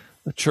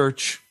 A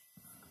church,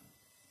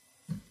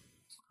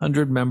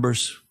 100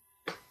 members.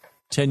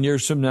 10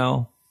 years from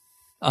now,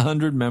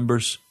 100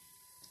 members.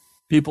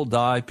 People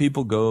die,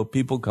 people go,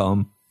 people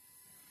come.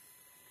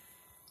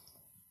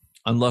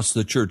 Unless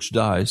the church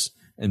dies,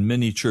 and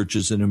many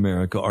churches in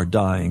America are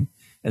dying,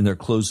 and they're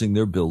closing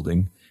their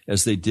building,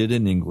 as they did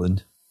in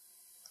England.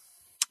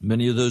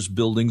 Many of those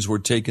buildings were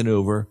taken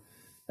over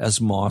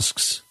as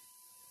mosques.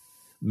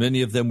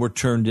 Many of them were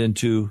turned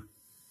into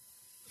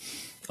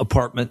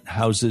apartment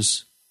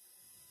houses,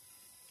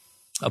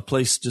 a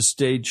place to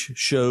stage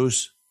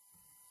shows,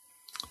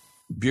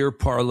 beer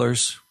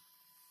parlors,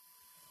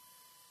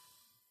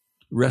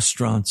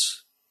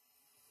 restaurants.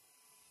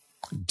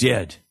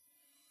 Dead.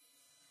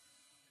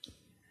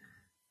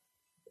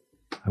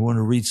 I want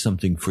to read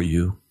something for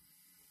you.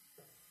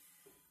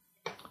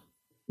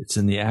 It's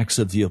in the Acts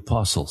of the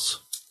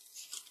Apostles.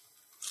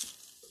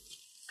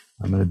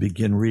 I'm going to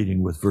begin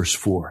reading with verse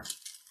 4.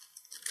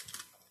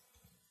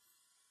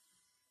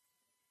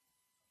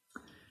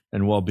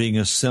 And while being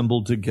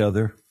assembled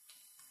together,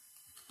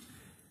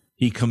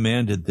 he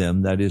commanded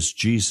them, that is,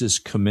 Jesus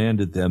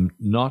commanded them,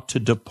 not to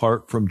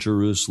depart from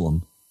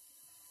Jerusalem,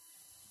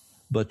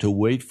 but to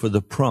wait for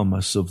the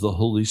promise of the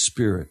Holy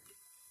Spirit,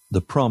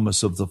 the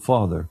promise of the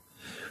Father,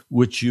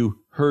 which you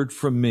heard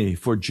from me.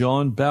 For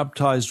John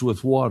baptized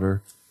with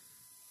water,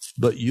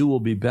 but you will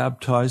be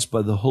baptized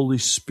by the Holy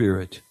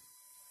Spirit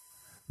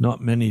not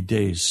many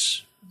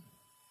days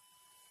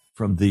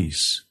from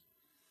these.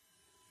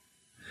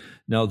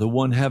 Now the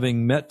one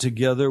having met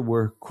together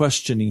were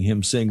questioning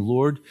him, saying,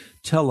 Lord,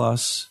 tell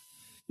us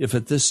if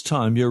at this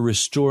time you're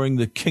restoring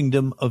the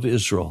kingdom of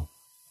Israel.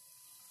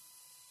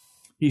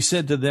 He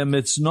said to them,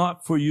 it's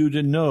not for you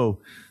to know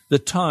the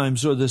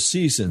times or the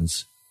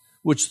seasons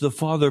which the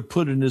Father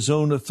put in his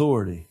own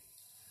authority.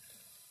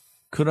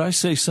 Could I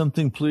say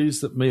something,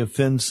 please, that may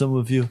offend some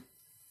of you,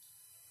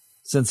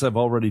 since I've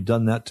already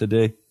done that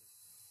today?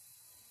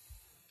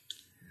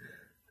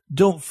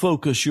 Don't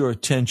focus your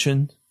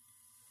attention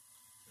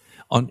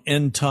on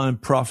end-time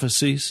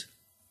prophecies.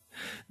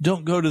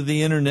 Don't go to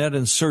the internet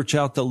and search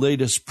out the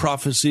latest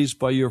prophecies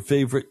by your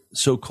favorite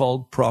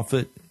so-called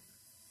prophet.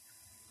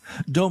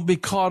 Don't be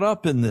caught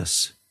up in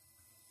this.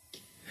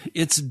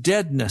 It's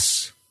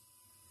deadness.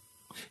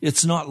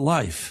 It's not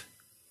life.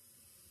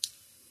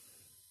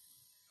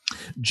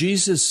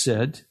 Jesus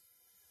said,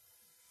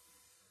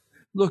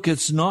 look,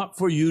 it's not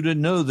for you to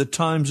know the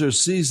times or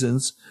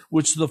seasons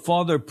which the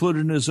Father put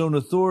in his own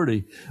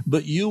authority,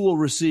 but you will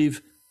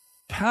receive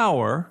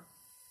power.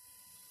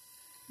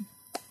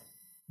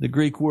 The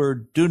Greek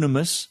word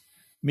dunamis,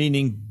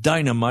 meaning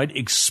dynamite,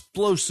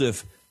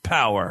 explosive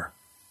power.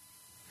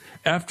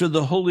 After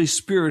the Holy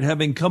Spirit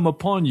having come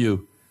upon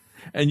you,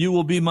 and you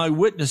will be my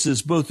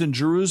witnesses both in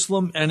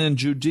Jerusalem and in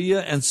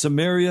Judea and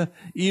Samaria,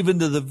 even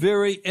to the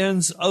very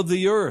ends of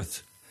the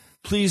earth.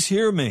 Please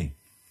hear me.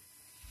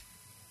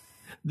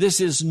 This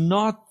is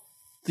not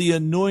the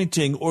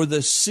anointing or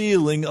the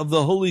sealing of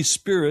the Holy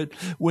Spirit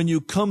when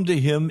you come to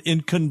him in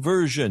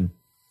conversion.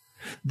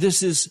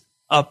 This is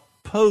a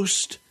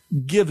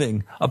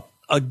post-giving,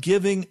 a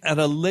giving at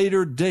a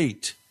later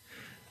date.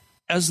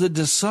 As the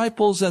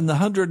disciples and the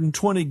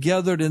 120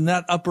 gathered in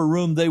that upper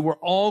room, they were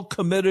all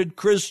committed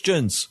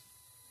Christians.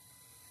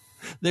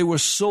 They were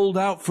sold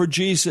out for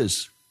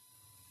Jesus.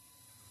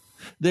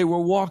 They were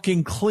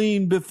walking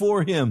clean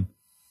before him.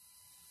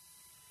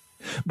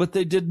 But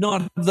they did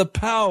not have the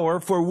power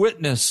for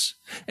witness.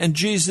 And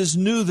Jesus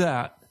knew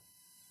that.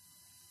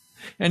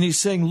 And he's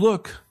saying,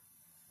 look,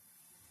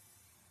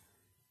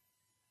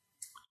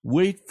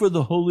 Wait for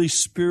the Holy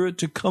Spirit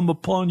to come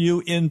upon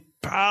you in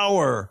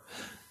power.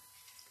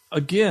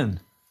 Again,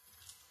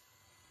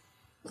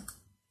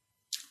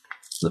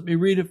 let me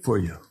read it for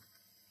you.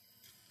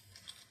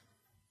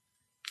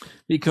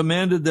 He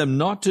commanded them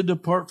not to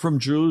depart from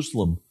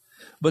Jerusalem,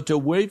 but to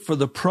wait for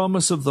the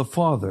promise of the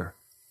Father,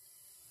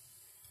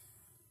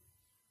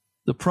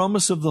 the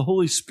promise of the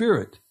Holy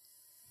Spirit.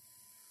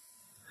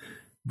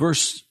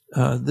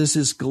 This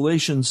is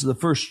Galatians, the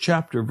first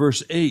chapter,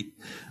 verse 8.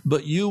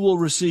 But you will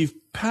receive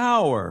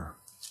power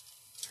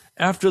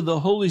after the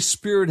Holy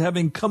Spirit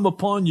having come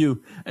upon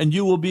you, and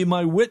you will be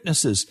my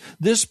witnesses.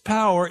 This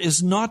power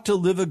is not to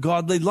live a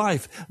godly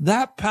life.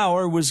 That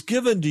power was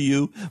given to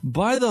you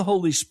by the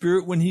Holy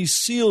Spirit when he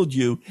sealed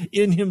you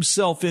in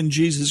himself in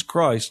Jesus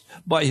Christ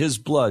by his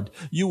blood.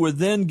 You were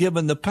then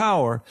given the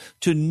power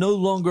to no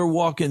longer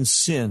walk in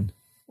sin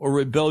or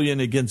rebellion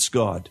against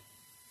God.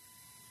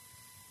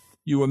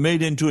 You were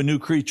made into a new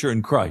creature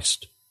in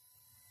Christ.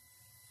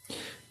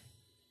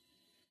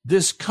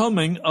 This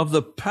coming of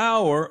the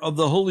power of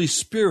the Holy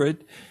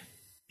Spirit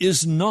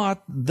is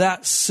not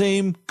that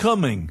same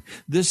coming.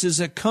 This is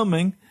a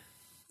coming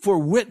for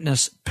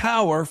witness,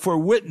 power for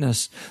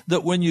witness,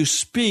 that when you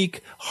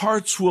speak,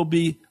 hearts will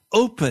be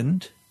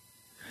opened,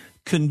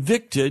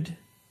 convicted,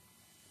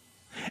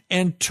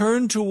 and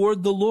turned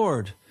toward the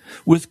Lord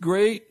with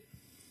great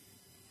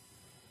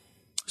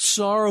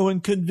sorrow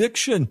and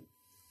conviction.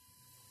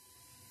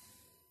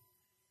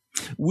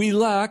 We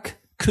lack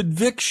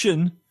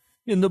conviction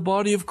in the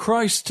body of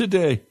Christ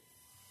today.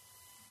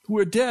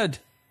 We're dead.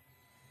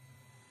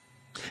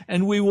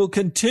 And we will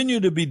continue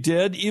to be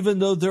dead, even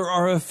though there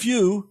are a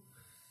few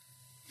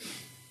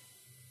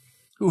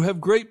who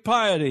have great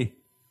piety.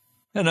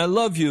 And I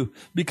love you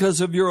because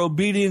of your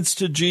obedience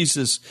to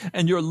Jesus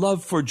and your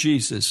love for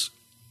Jesus.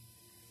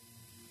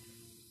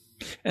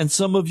 And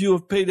some of you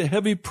have paid a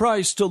heavy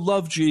price to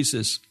love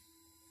Jesus.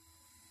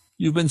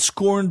 You've been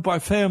scorned by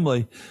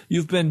family.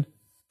 You've been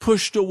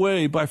pushed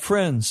away by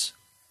friends.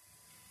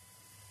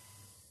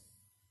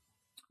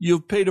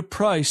 You've paid a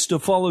price to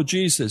follow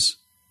Jesus.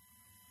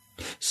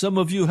 Some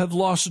of you have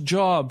lost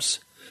jobs.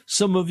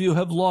 Some of you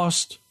have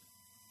lost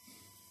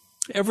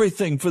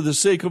everything for the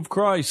sake of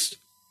Christ.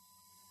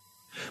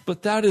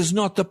 But that is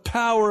not the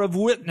power of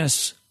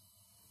witness.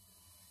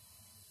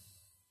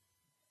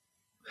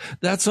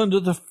 That's under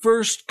the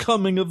first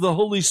coming of the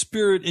Holy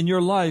Spirit in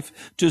your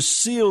life to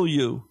seal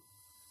you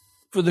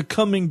for the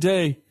coming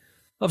day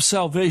of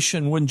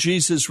salvation when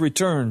Jesus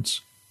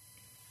returns.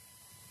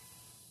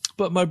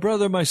 But my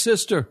brother, my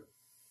sister,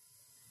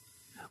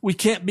 we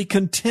can't be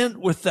content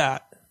with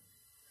that.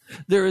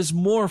 There is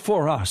more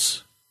for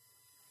us.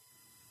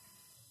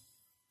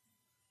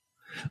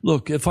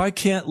 Look, if I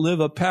can't live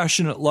a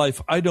passionate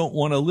life, I don't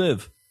want to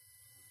live.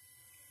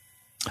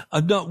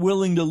 I'm not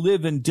willing to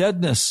live in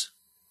deadness.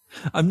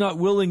 I'm not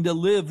willing to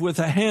live with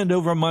a hand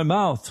over my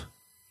mouth.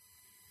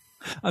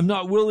 I'm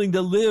not willing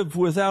to live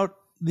without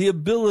the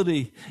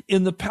ability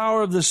in the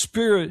power of the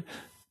Spirit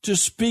to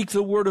speak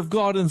the word of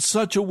God in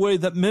such a way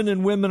that men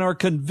and women are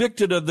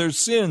convicted of their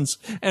sins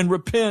and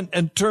repent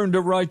and turn to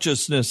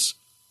righteousness.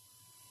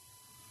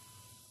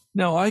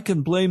 Now, I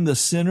can blame the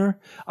sinner.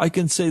 I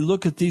can say,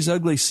 look at these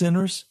ugly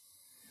sinners.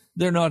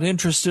 They're not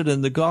interested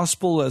in the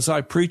gospel as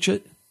I preach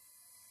it.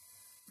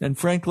 And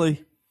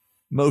frankly,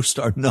 most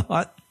are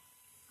not,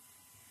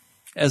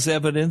 as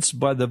evidenced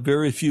by the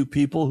very few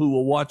people who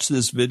will watch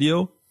this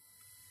video.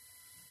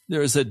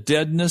 There is a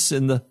deadness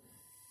in the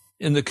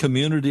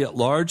community at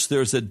large.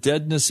 There's a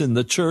deadness in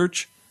the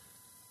church.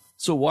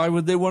 So why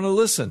would they want to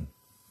listen?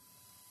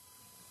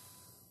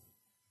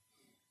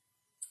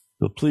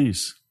 But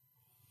please,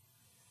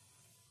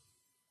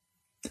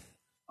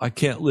 I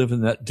can't live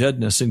in that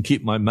deadness and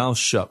keep my mouth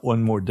shut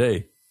one more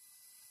day.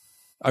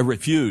 I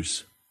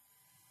refuse.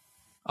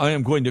 I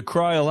am going to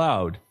cry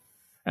aloud,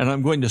 and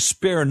I'm going to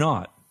spare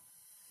not.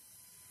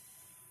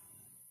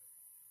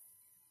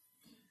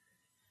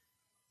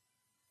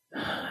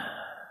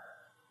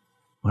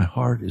 My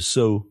heart is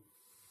so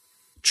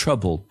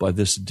troubled by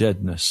this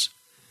deadness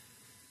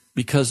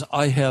because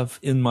I have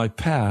in my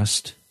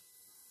past,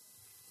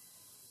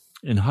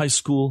 in high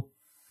school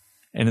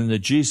and in the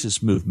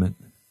Jesus movement,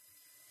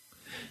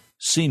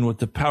 seen what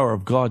the power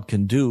of God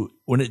can do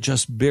when it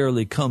just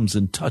barely comes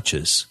and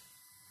touches.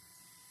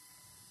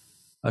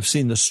 I've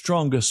seen the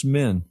strongest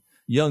men,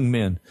 young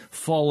men,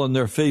 fall on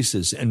their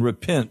faces and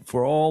repent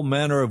for all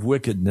manner of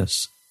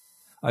wickedness.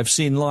 I've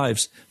seen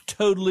lives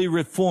totally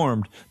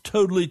reformed,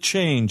 totally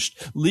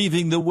changed,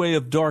 leaving the way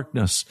of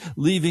darkness,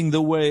 leaving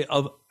the way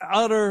of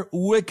utter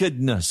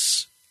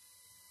wickedness.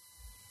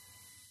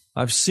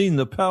 I've seen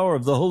the power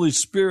of the Holy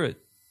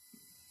Spirit.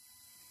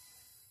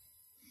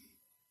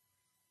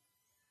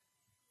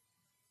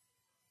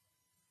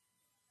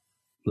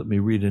 Let me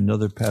read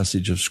another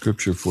passage of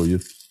Scripture for you.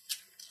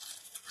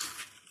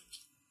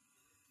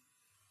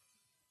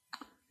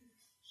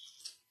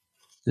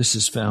 This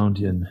is found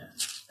in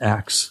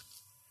Acts.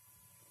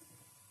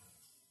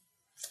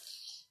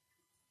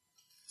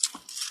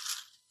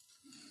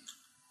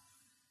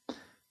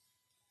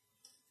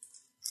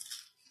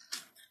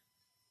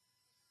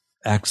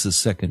 Acts, the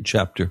 2nd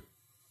chapter.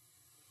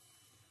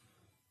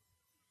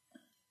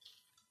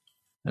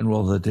 And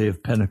while the day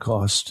of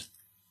Pentecost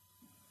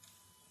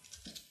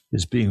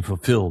is being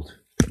fulfilled,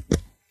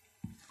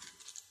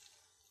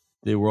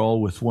 they were all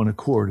with one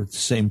accord at the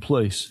same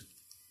place.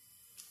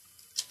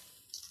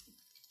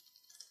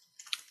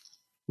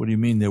 What do you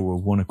mean they were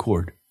one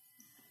accord?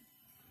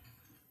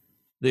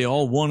 They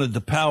all wanted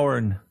the power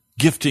and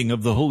gifting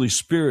of the Holy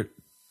Spirit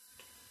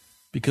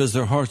because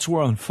their hearts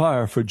were on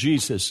fire for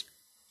Jesus,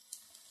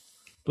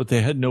 but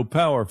they had no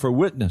power for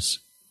witness.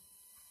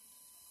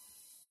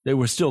 They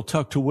were still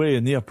tucked away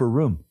in the upper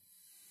room.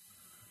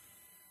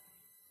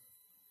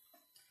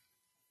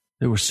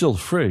 They were still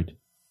afraid.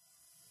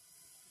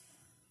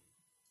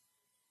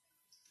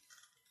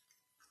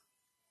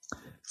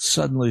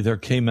 Suddenly there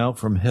came out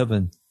from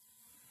heaven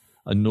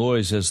a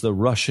noise as the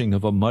rushing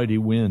of a mighty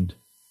wind,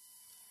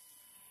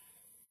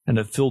 and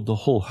it filled the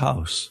whole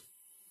house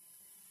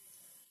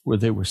where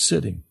they were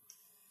sitting.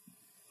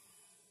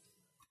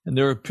 And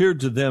there appeared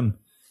to them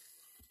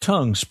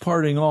tongues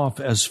parting off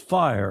as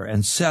fire,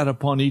 and sat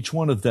upon each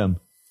one of them.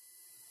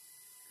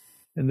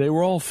 And they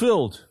were all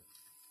filled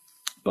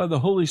by the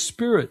Holy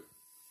Spirit,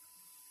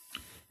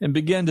 and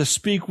began to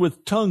speak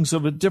with tongues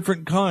of a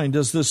different kind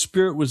as the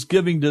Spirit was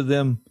giving to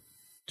them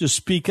to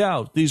speak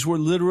out. These were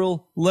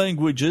literal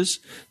languages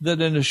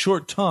that in a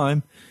short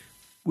time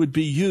would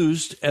be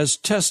used as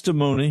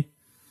testimony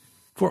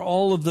for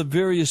all of the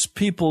various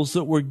peoples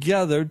that were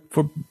gathered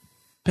for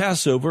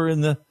Passover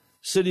in the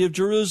city of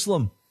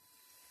Jerusalem.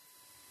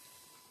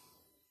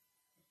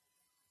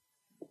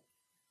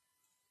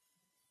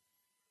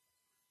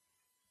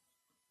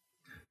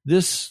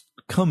 This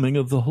coming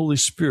of the Holy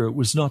Spirit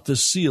was not the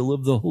seal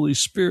of the Holy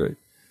Spirit.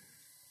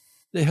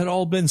 They had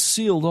all been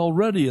sealed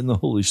already in the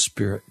Holy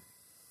Spirit.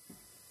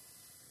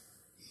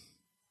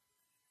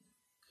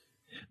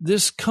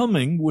 This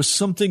coming was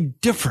something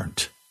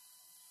different,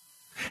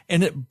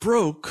 and it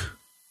broke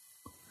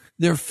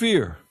their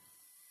fear.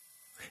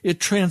 It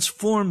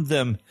transformed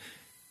them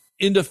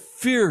into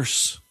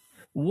fierce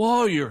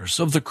warriors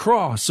of the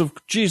cross of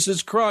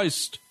Jesus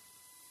Christ.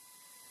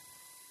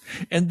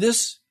 And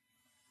this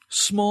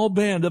small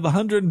band of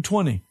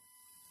 120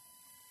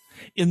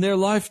 in their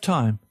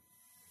lifetime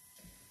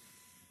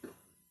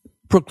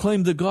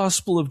proclaimed the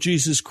gospel of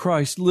Jesus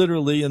Christ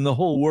literally in the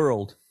whole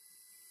world.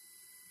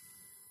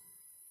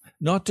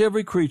 Not to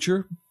every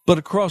creature, but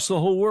across the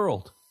whole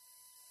world.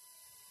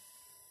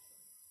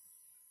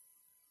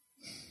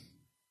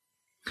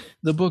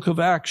 The book of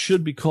Acts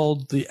should be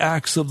called the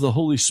Acts of the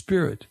Holy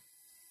Spirit,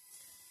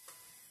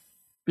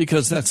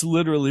 because that's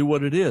literally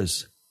what it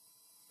is.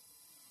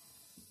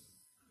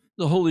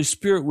 The Holy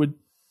Spirit would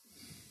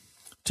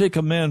take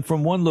a man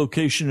from one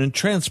location and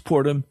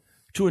transport him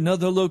to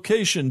another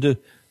location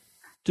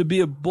to be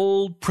a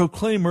bold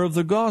proclaimer of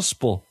the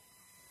gospel.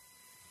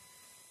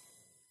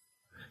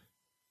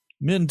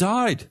 Men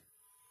died.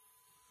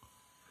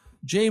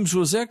 James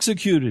was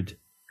executed.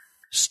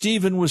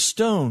 Stephen was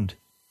stoned.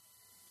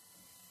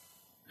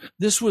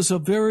 This was a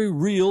very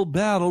real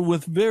battle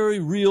with very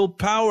real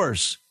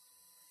powers.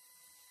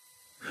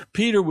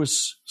 Peter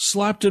was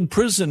slapped in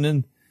prison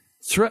and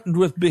threatened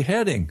with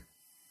beheading.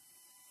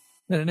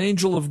 And an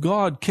angel of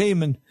God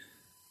came and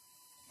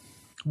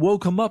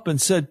woke him up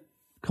and said,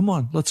 "Come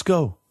on, let's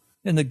go."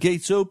 And the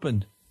gates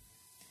opened.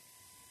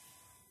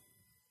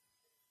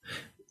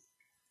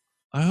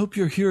 I hope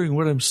you're hearing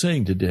what I'm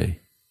saying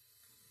today.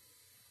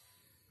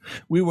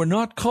 We were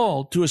not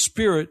called to a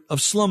spirit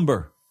of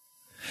slumber.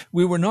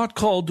 We were not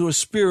called to a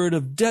spirit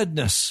of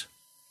deadness.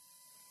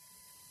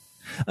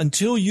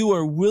 Until you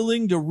are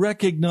willing to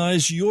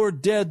recognize your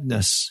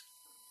deadness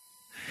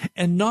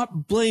and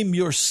not blame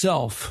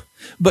yourself,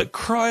 but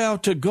cry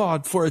out to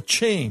God for a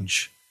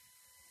change,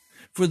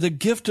 for the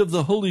gift of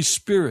the Holy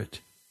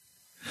Spirit,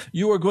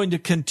 you are going to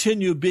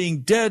continue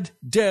being dead,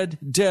 dead,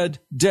 dead,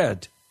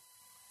 dead.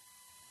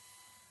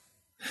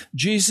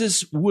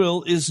 Jesus'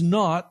 will is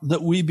not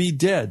that we be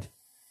dead.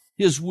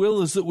 His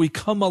will is that we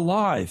come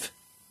alive.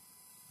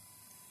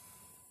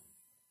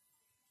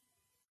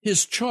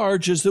 His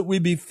charge is that we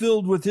be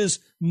filled with His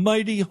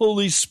mighty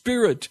Holy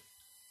Spirit.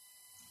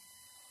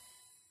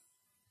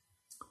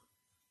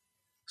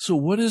 So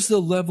what is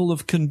the level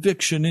of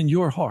conviction in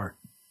your heart?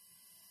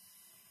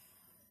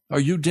 Are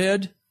you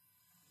dead?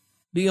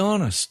 Be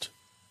honest.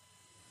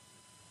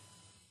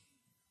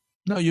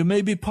 Now, you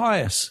may be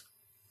pious.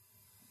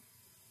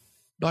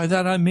 By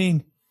that I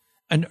mean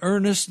an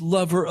earnest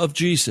lover of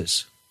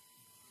Jesus.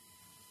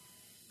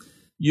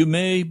 You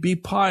may be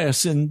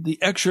pious in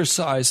the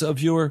exercise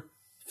of your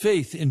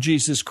faith in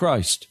Jesus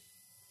Christ.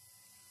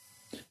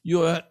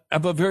 You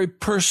have a very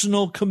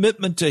personal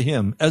commitment to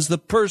Him as the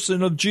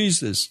person of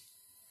Jesus.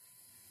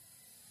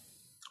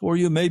 Or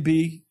you may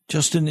be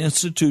just an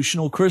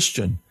institutional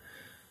Christian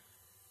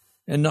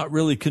and not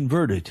really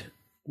converted.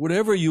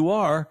 Whatever you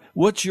are,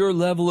 what's your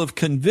level of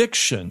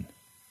conviction?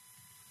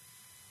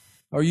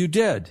 Are you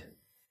dead?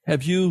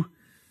 Have you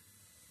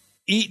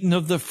eaten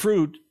of the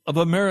fruit of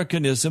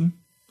Americanism?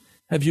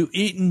 Have you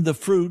eaten the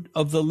fruit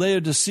of the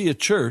Laodicea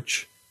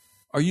church?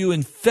 Are you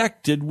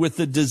infected with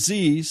the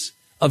disease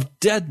of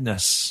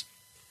deadness?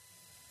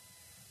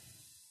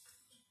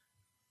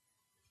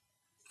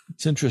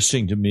 It's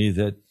interesting to me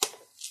that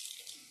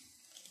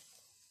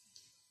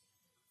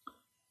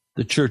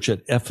the church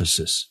at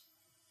Ephesus,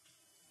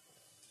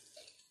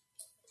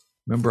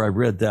 remember I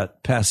read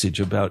that passage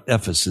about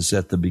Ephesus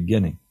at the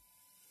beginning.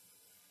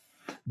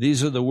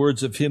 These are the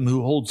words of him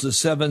who holds the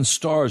 7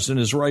 stars in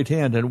his right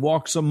hand and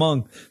walks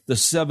among the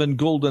 7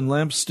 golden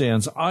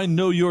lampstands. I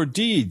know your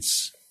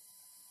deeds,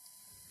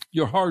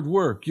 your hard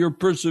work, your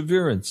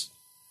perseverance.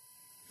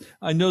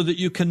 I know that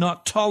you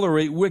cannot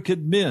tolerate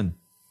wicked men,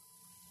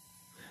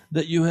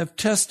 that you have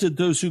tested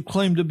those who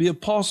claim to be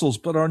apostles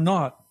but are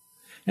not,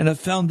 and have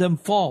found them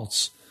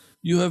false.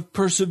 You have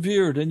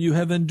persevered and you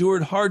have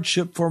endured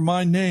hardship for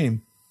my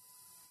name.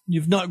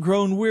 You've not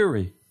grown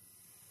weary.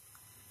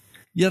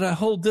 Yet I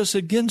hold this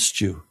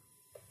against you.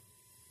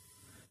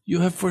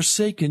 You have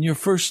forsaken your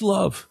first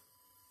love.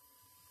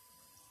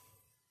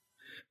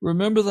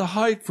 Remember the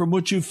height from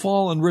which you've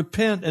fallen.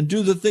 Repent and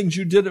do the things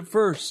you did at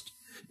first.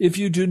 If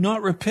you do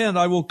not repent,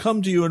 I will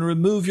come to you and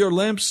remove your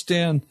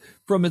lampstand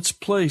from its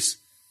place.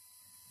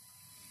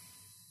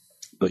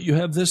 But you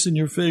have this in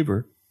your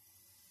favor.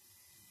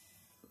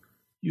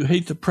 You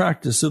hate the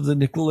practice of the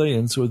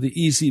Nicolaitans, or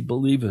the easy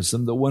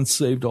believism, the once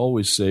saved,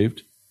 always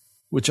saved,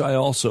 which I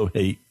also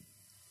hate.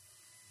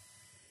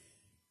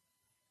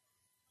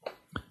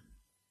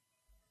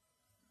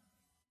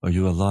 Are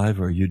you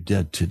alive or are you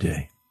dead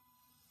today?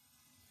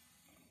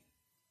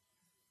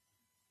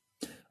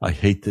 I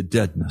hate the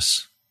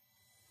deadness.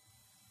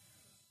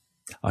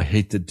 I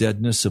hate the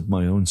deadness of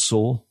my own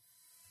soul,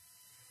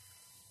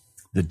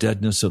 the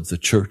deadness of the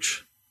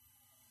church,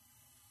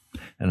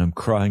 and I'm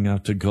crying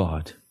out to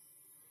God.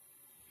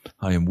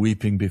 I am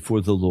weeping before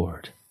the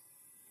Lord.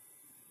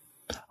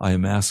 I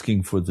am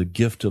asking for the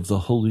gift of the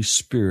Holy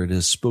Spirit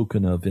as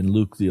spoken of in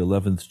Luke, the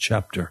 11th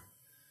chapter.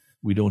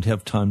 We don't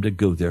have time to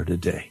go there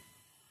today.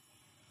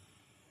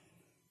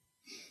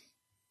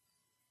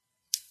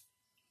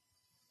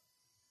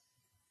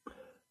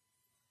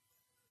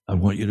 I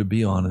want you to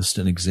be honest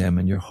and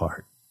examine your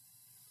heart.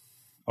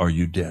 Are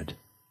you dead?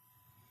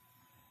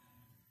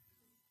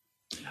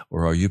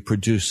 Or are you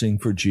producing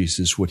for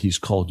Jesus what he's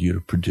called you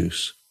to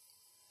produce?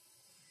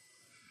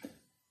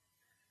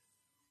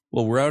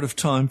 Well, we're out of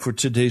time for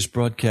today's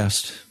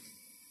broadcast.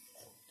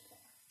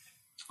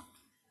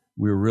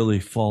 We're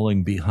really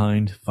falling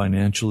behind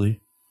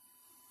financially.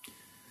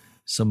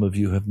 Some of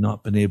you have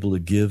not been able to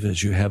give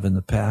as you have in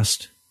the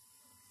past.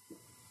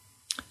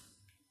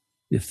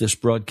 If this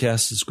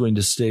broadcast is going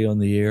to stay on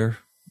the air,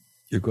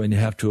 you're going to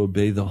have to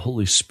obey the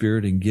Holy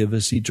Spirit and give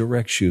as he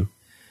directs you.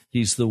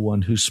 He's the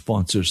one who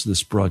sponsors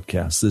this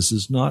broadcast. This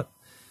is not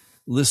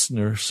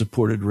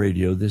listener-supported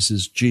radio. This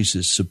is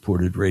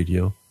Jesus-supported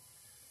radio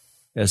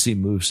as he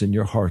moves in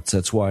your hearts.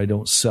 That's why I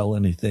don't sell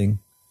anything.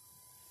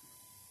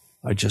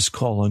 I just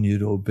call on you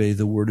to obey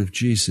the word of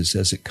Jesus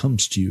as it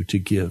comes to you to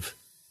give.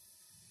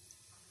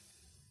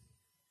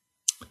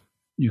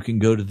 You can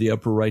go to the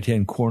upper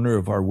right-hand corner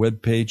of our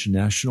webpage,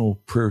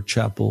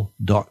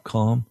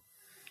 nationalprayerchapel.com,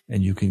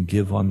 and you can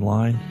give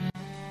online,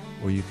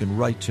 or you can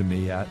write to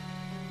me at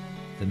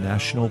the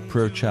National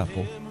Prayer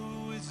Chapel,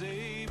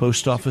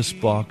 Post Office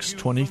Box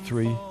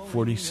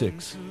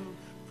 2346,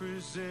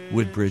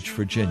 Woodbridge,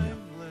 Virginia,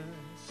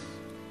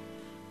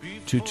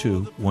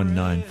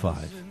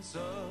 22195.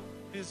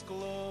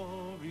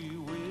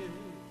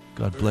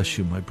 God bless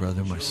you, my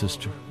brother, my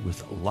sister,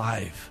 with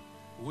life,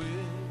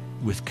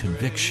 with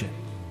conviction,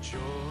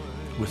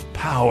 with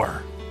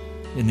power,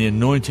 in the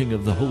anointing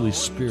of the Holy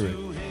Spirit.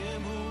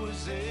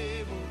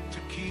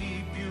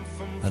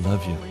 I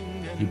love you.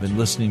 You've been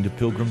listening to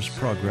Pilgrim's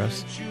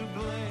Progress.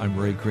 I'm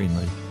Ray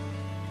Greenley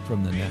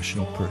from the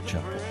National Prayer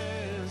Chapel.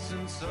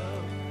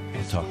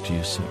 I'll talk to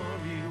you soon.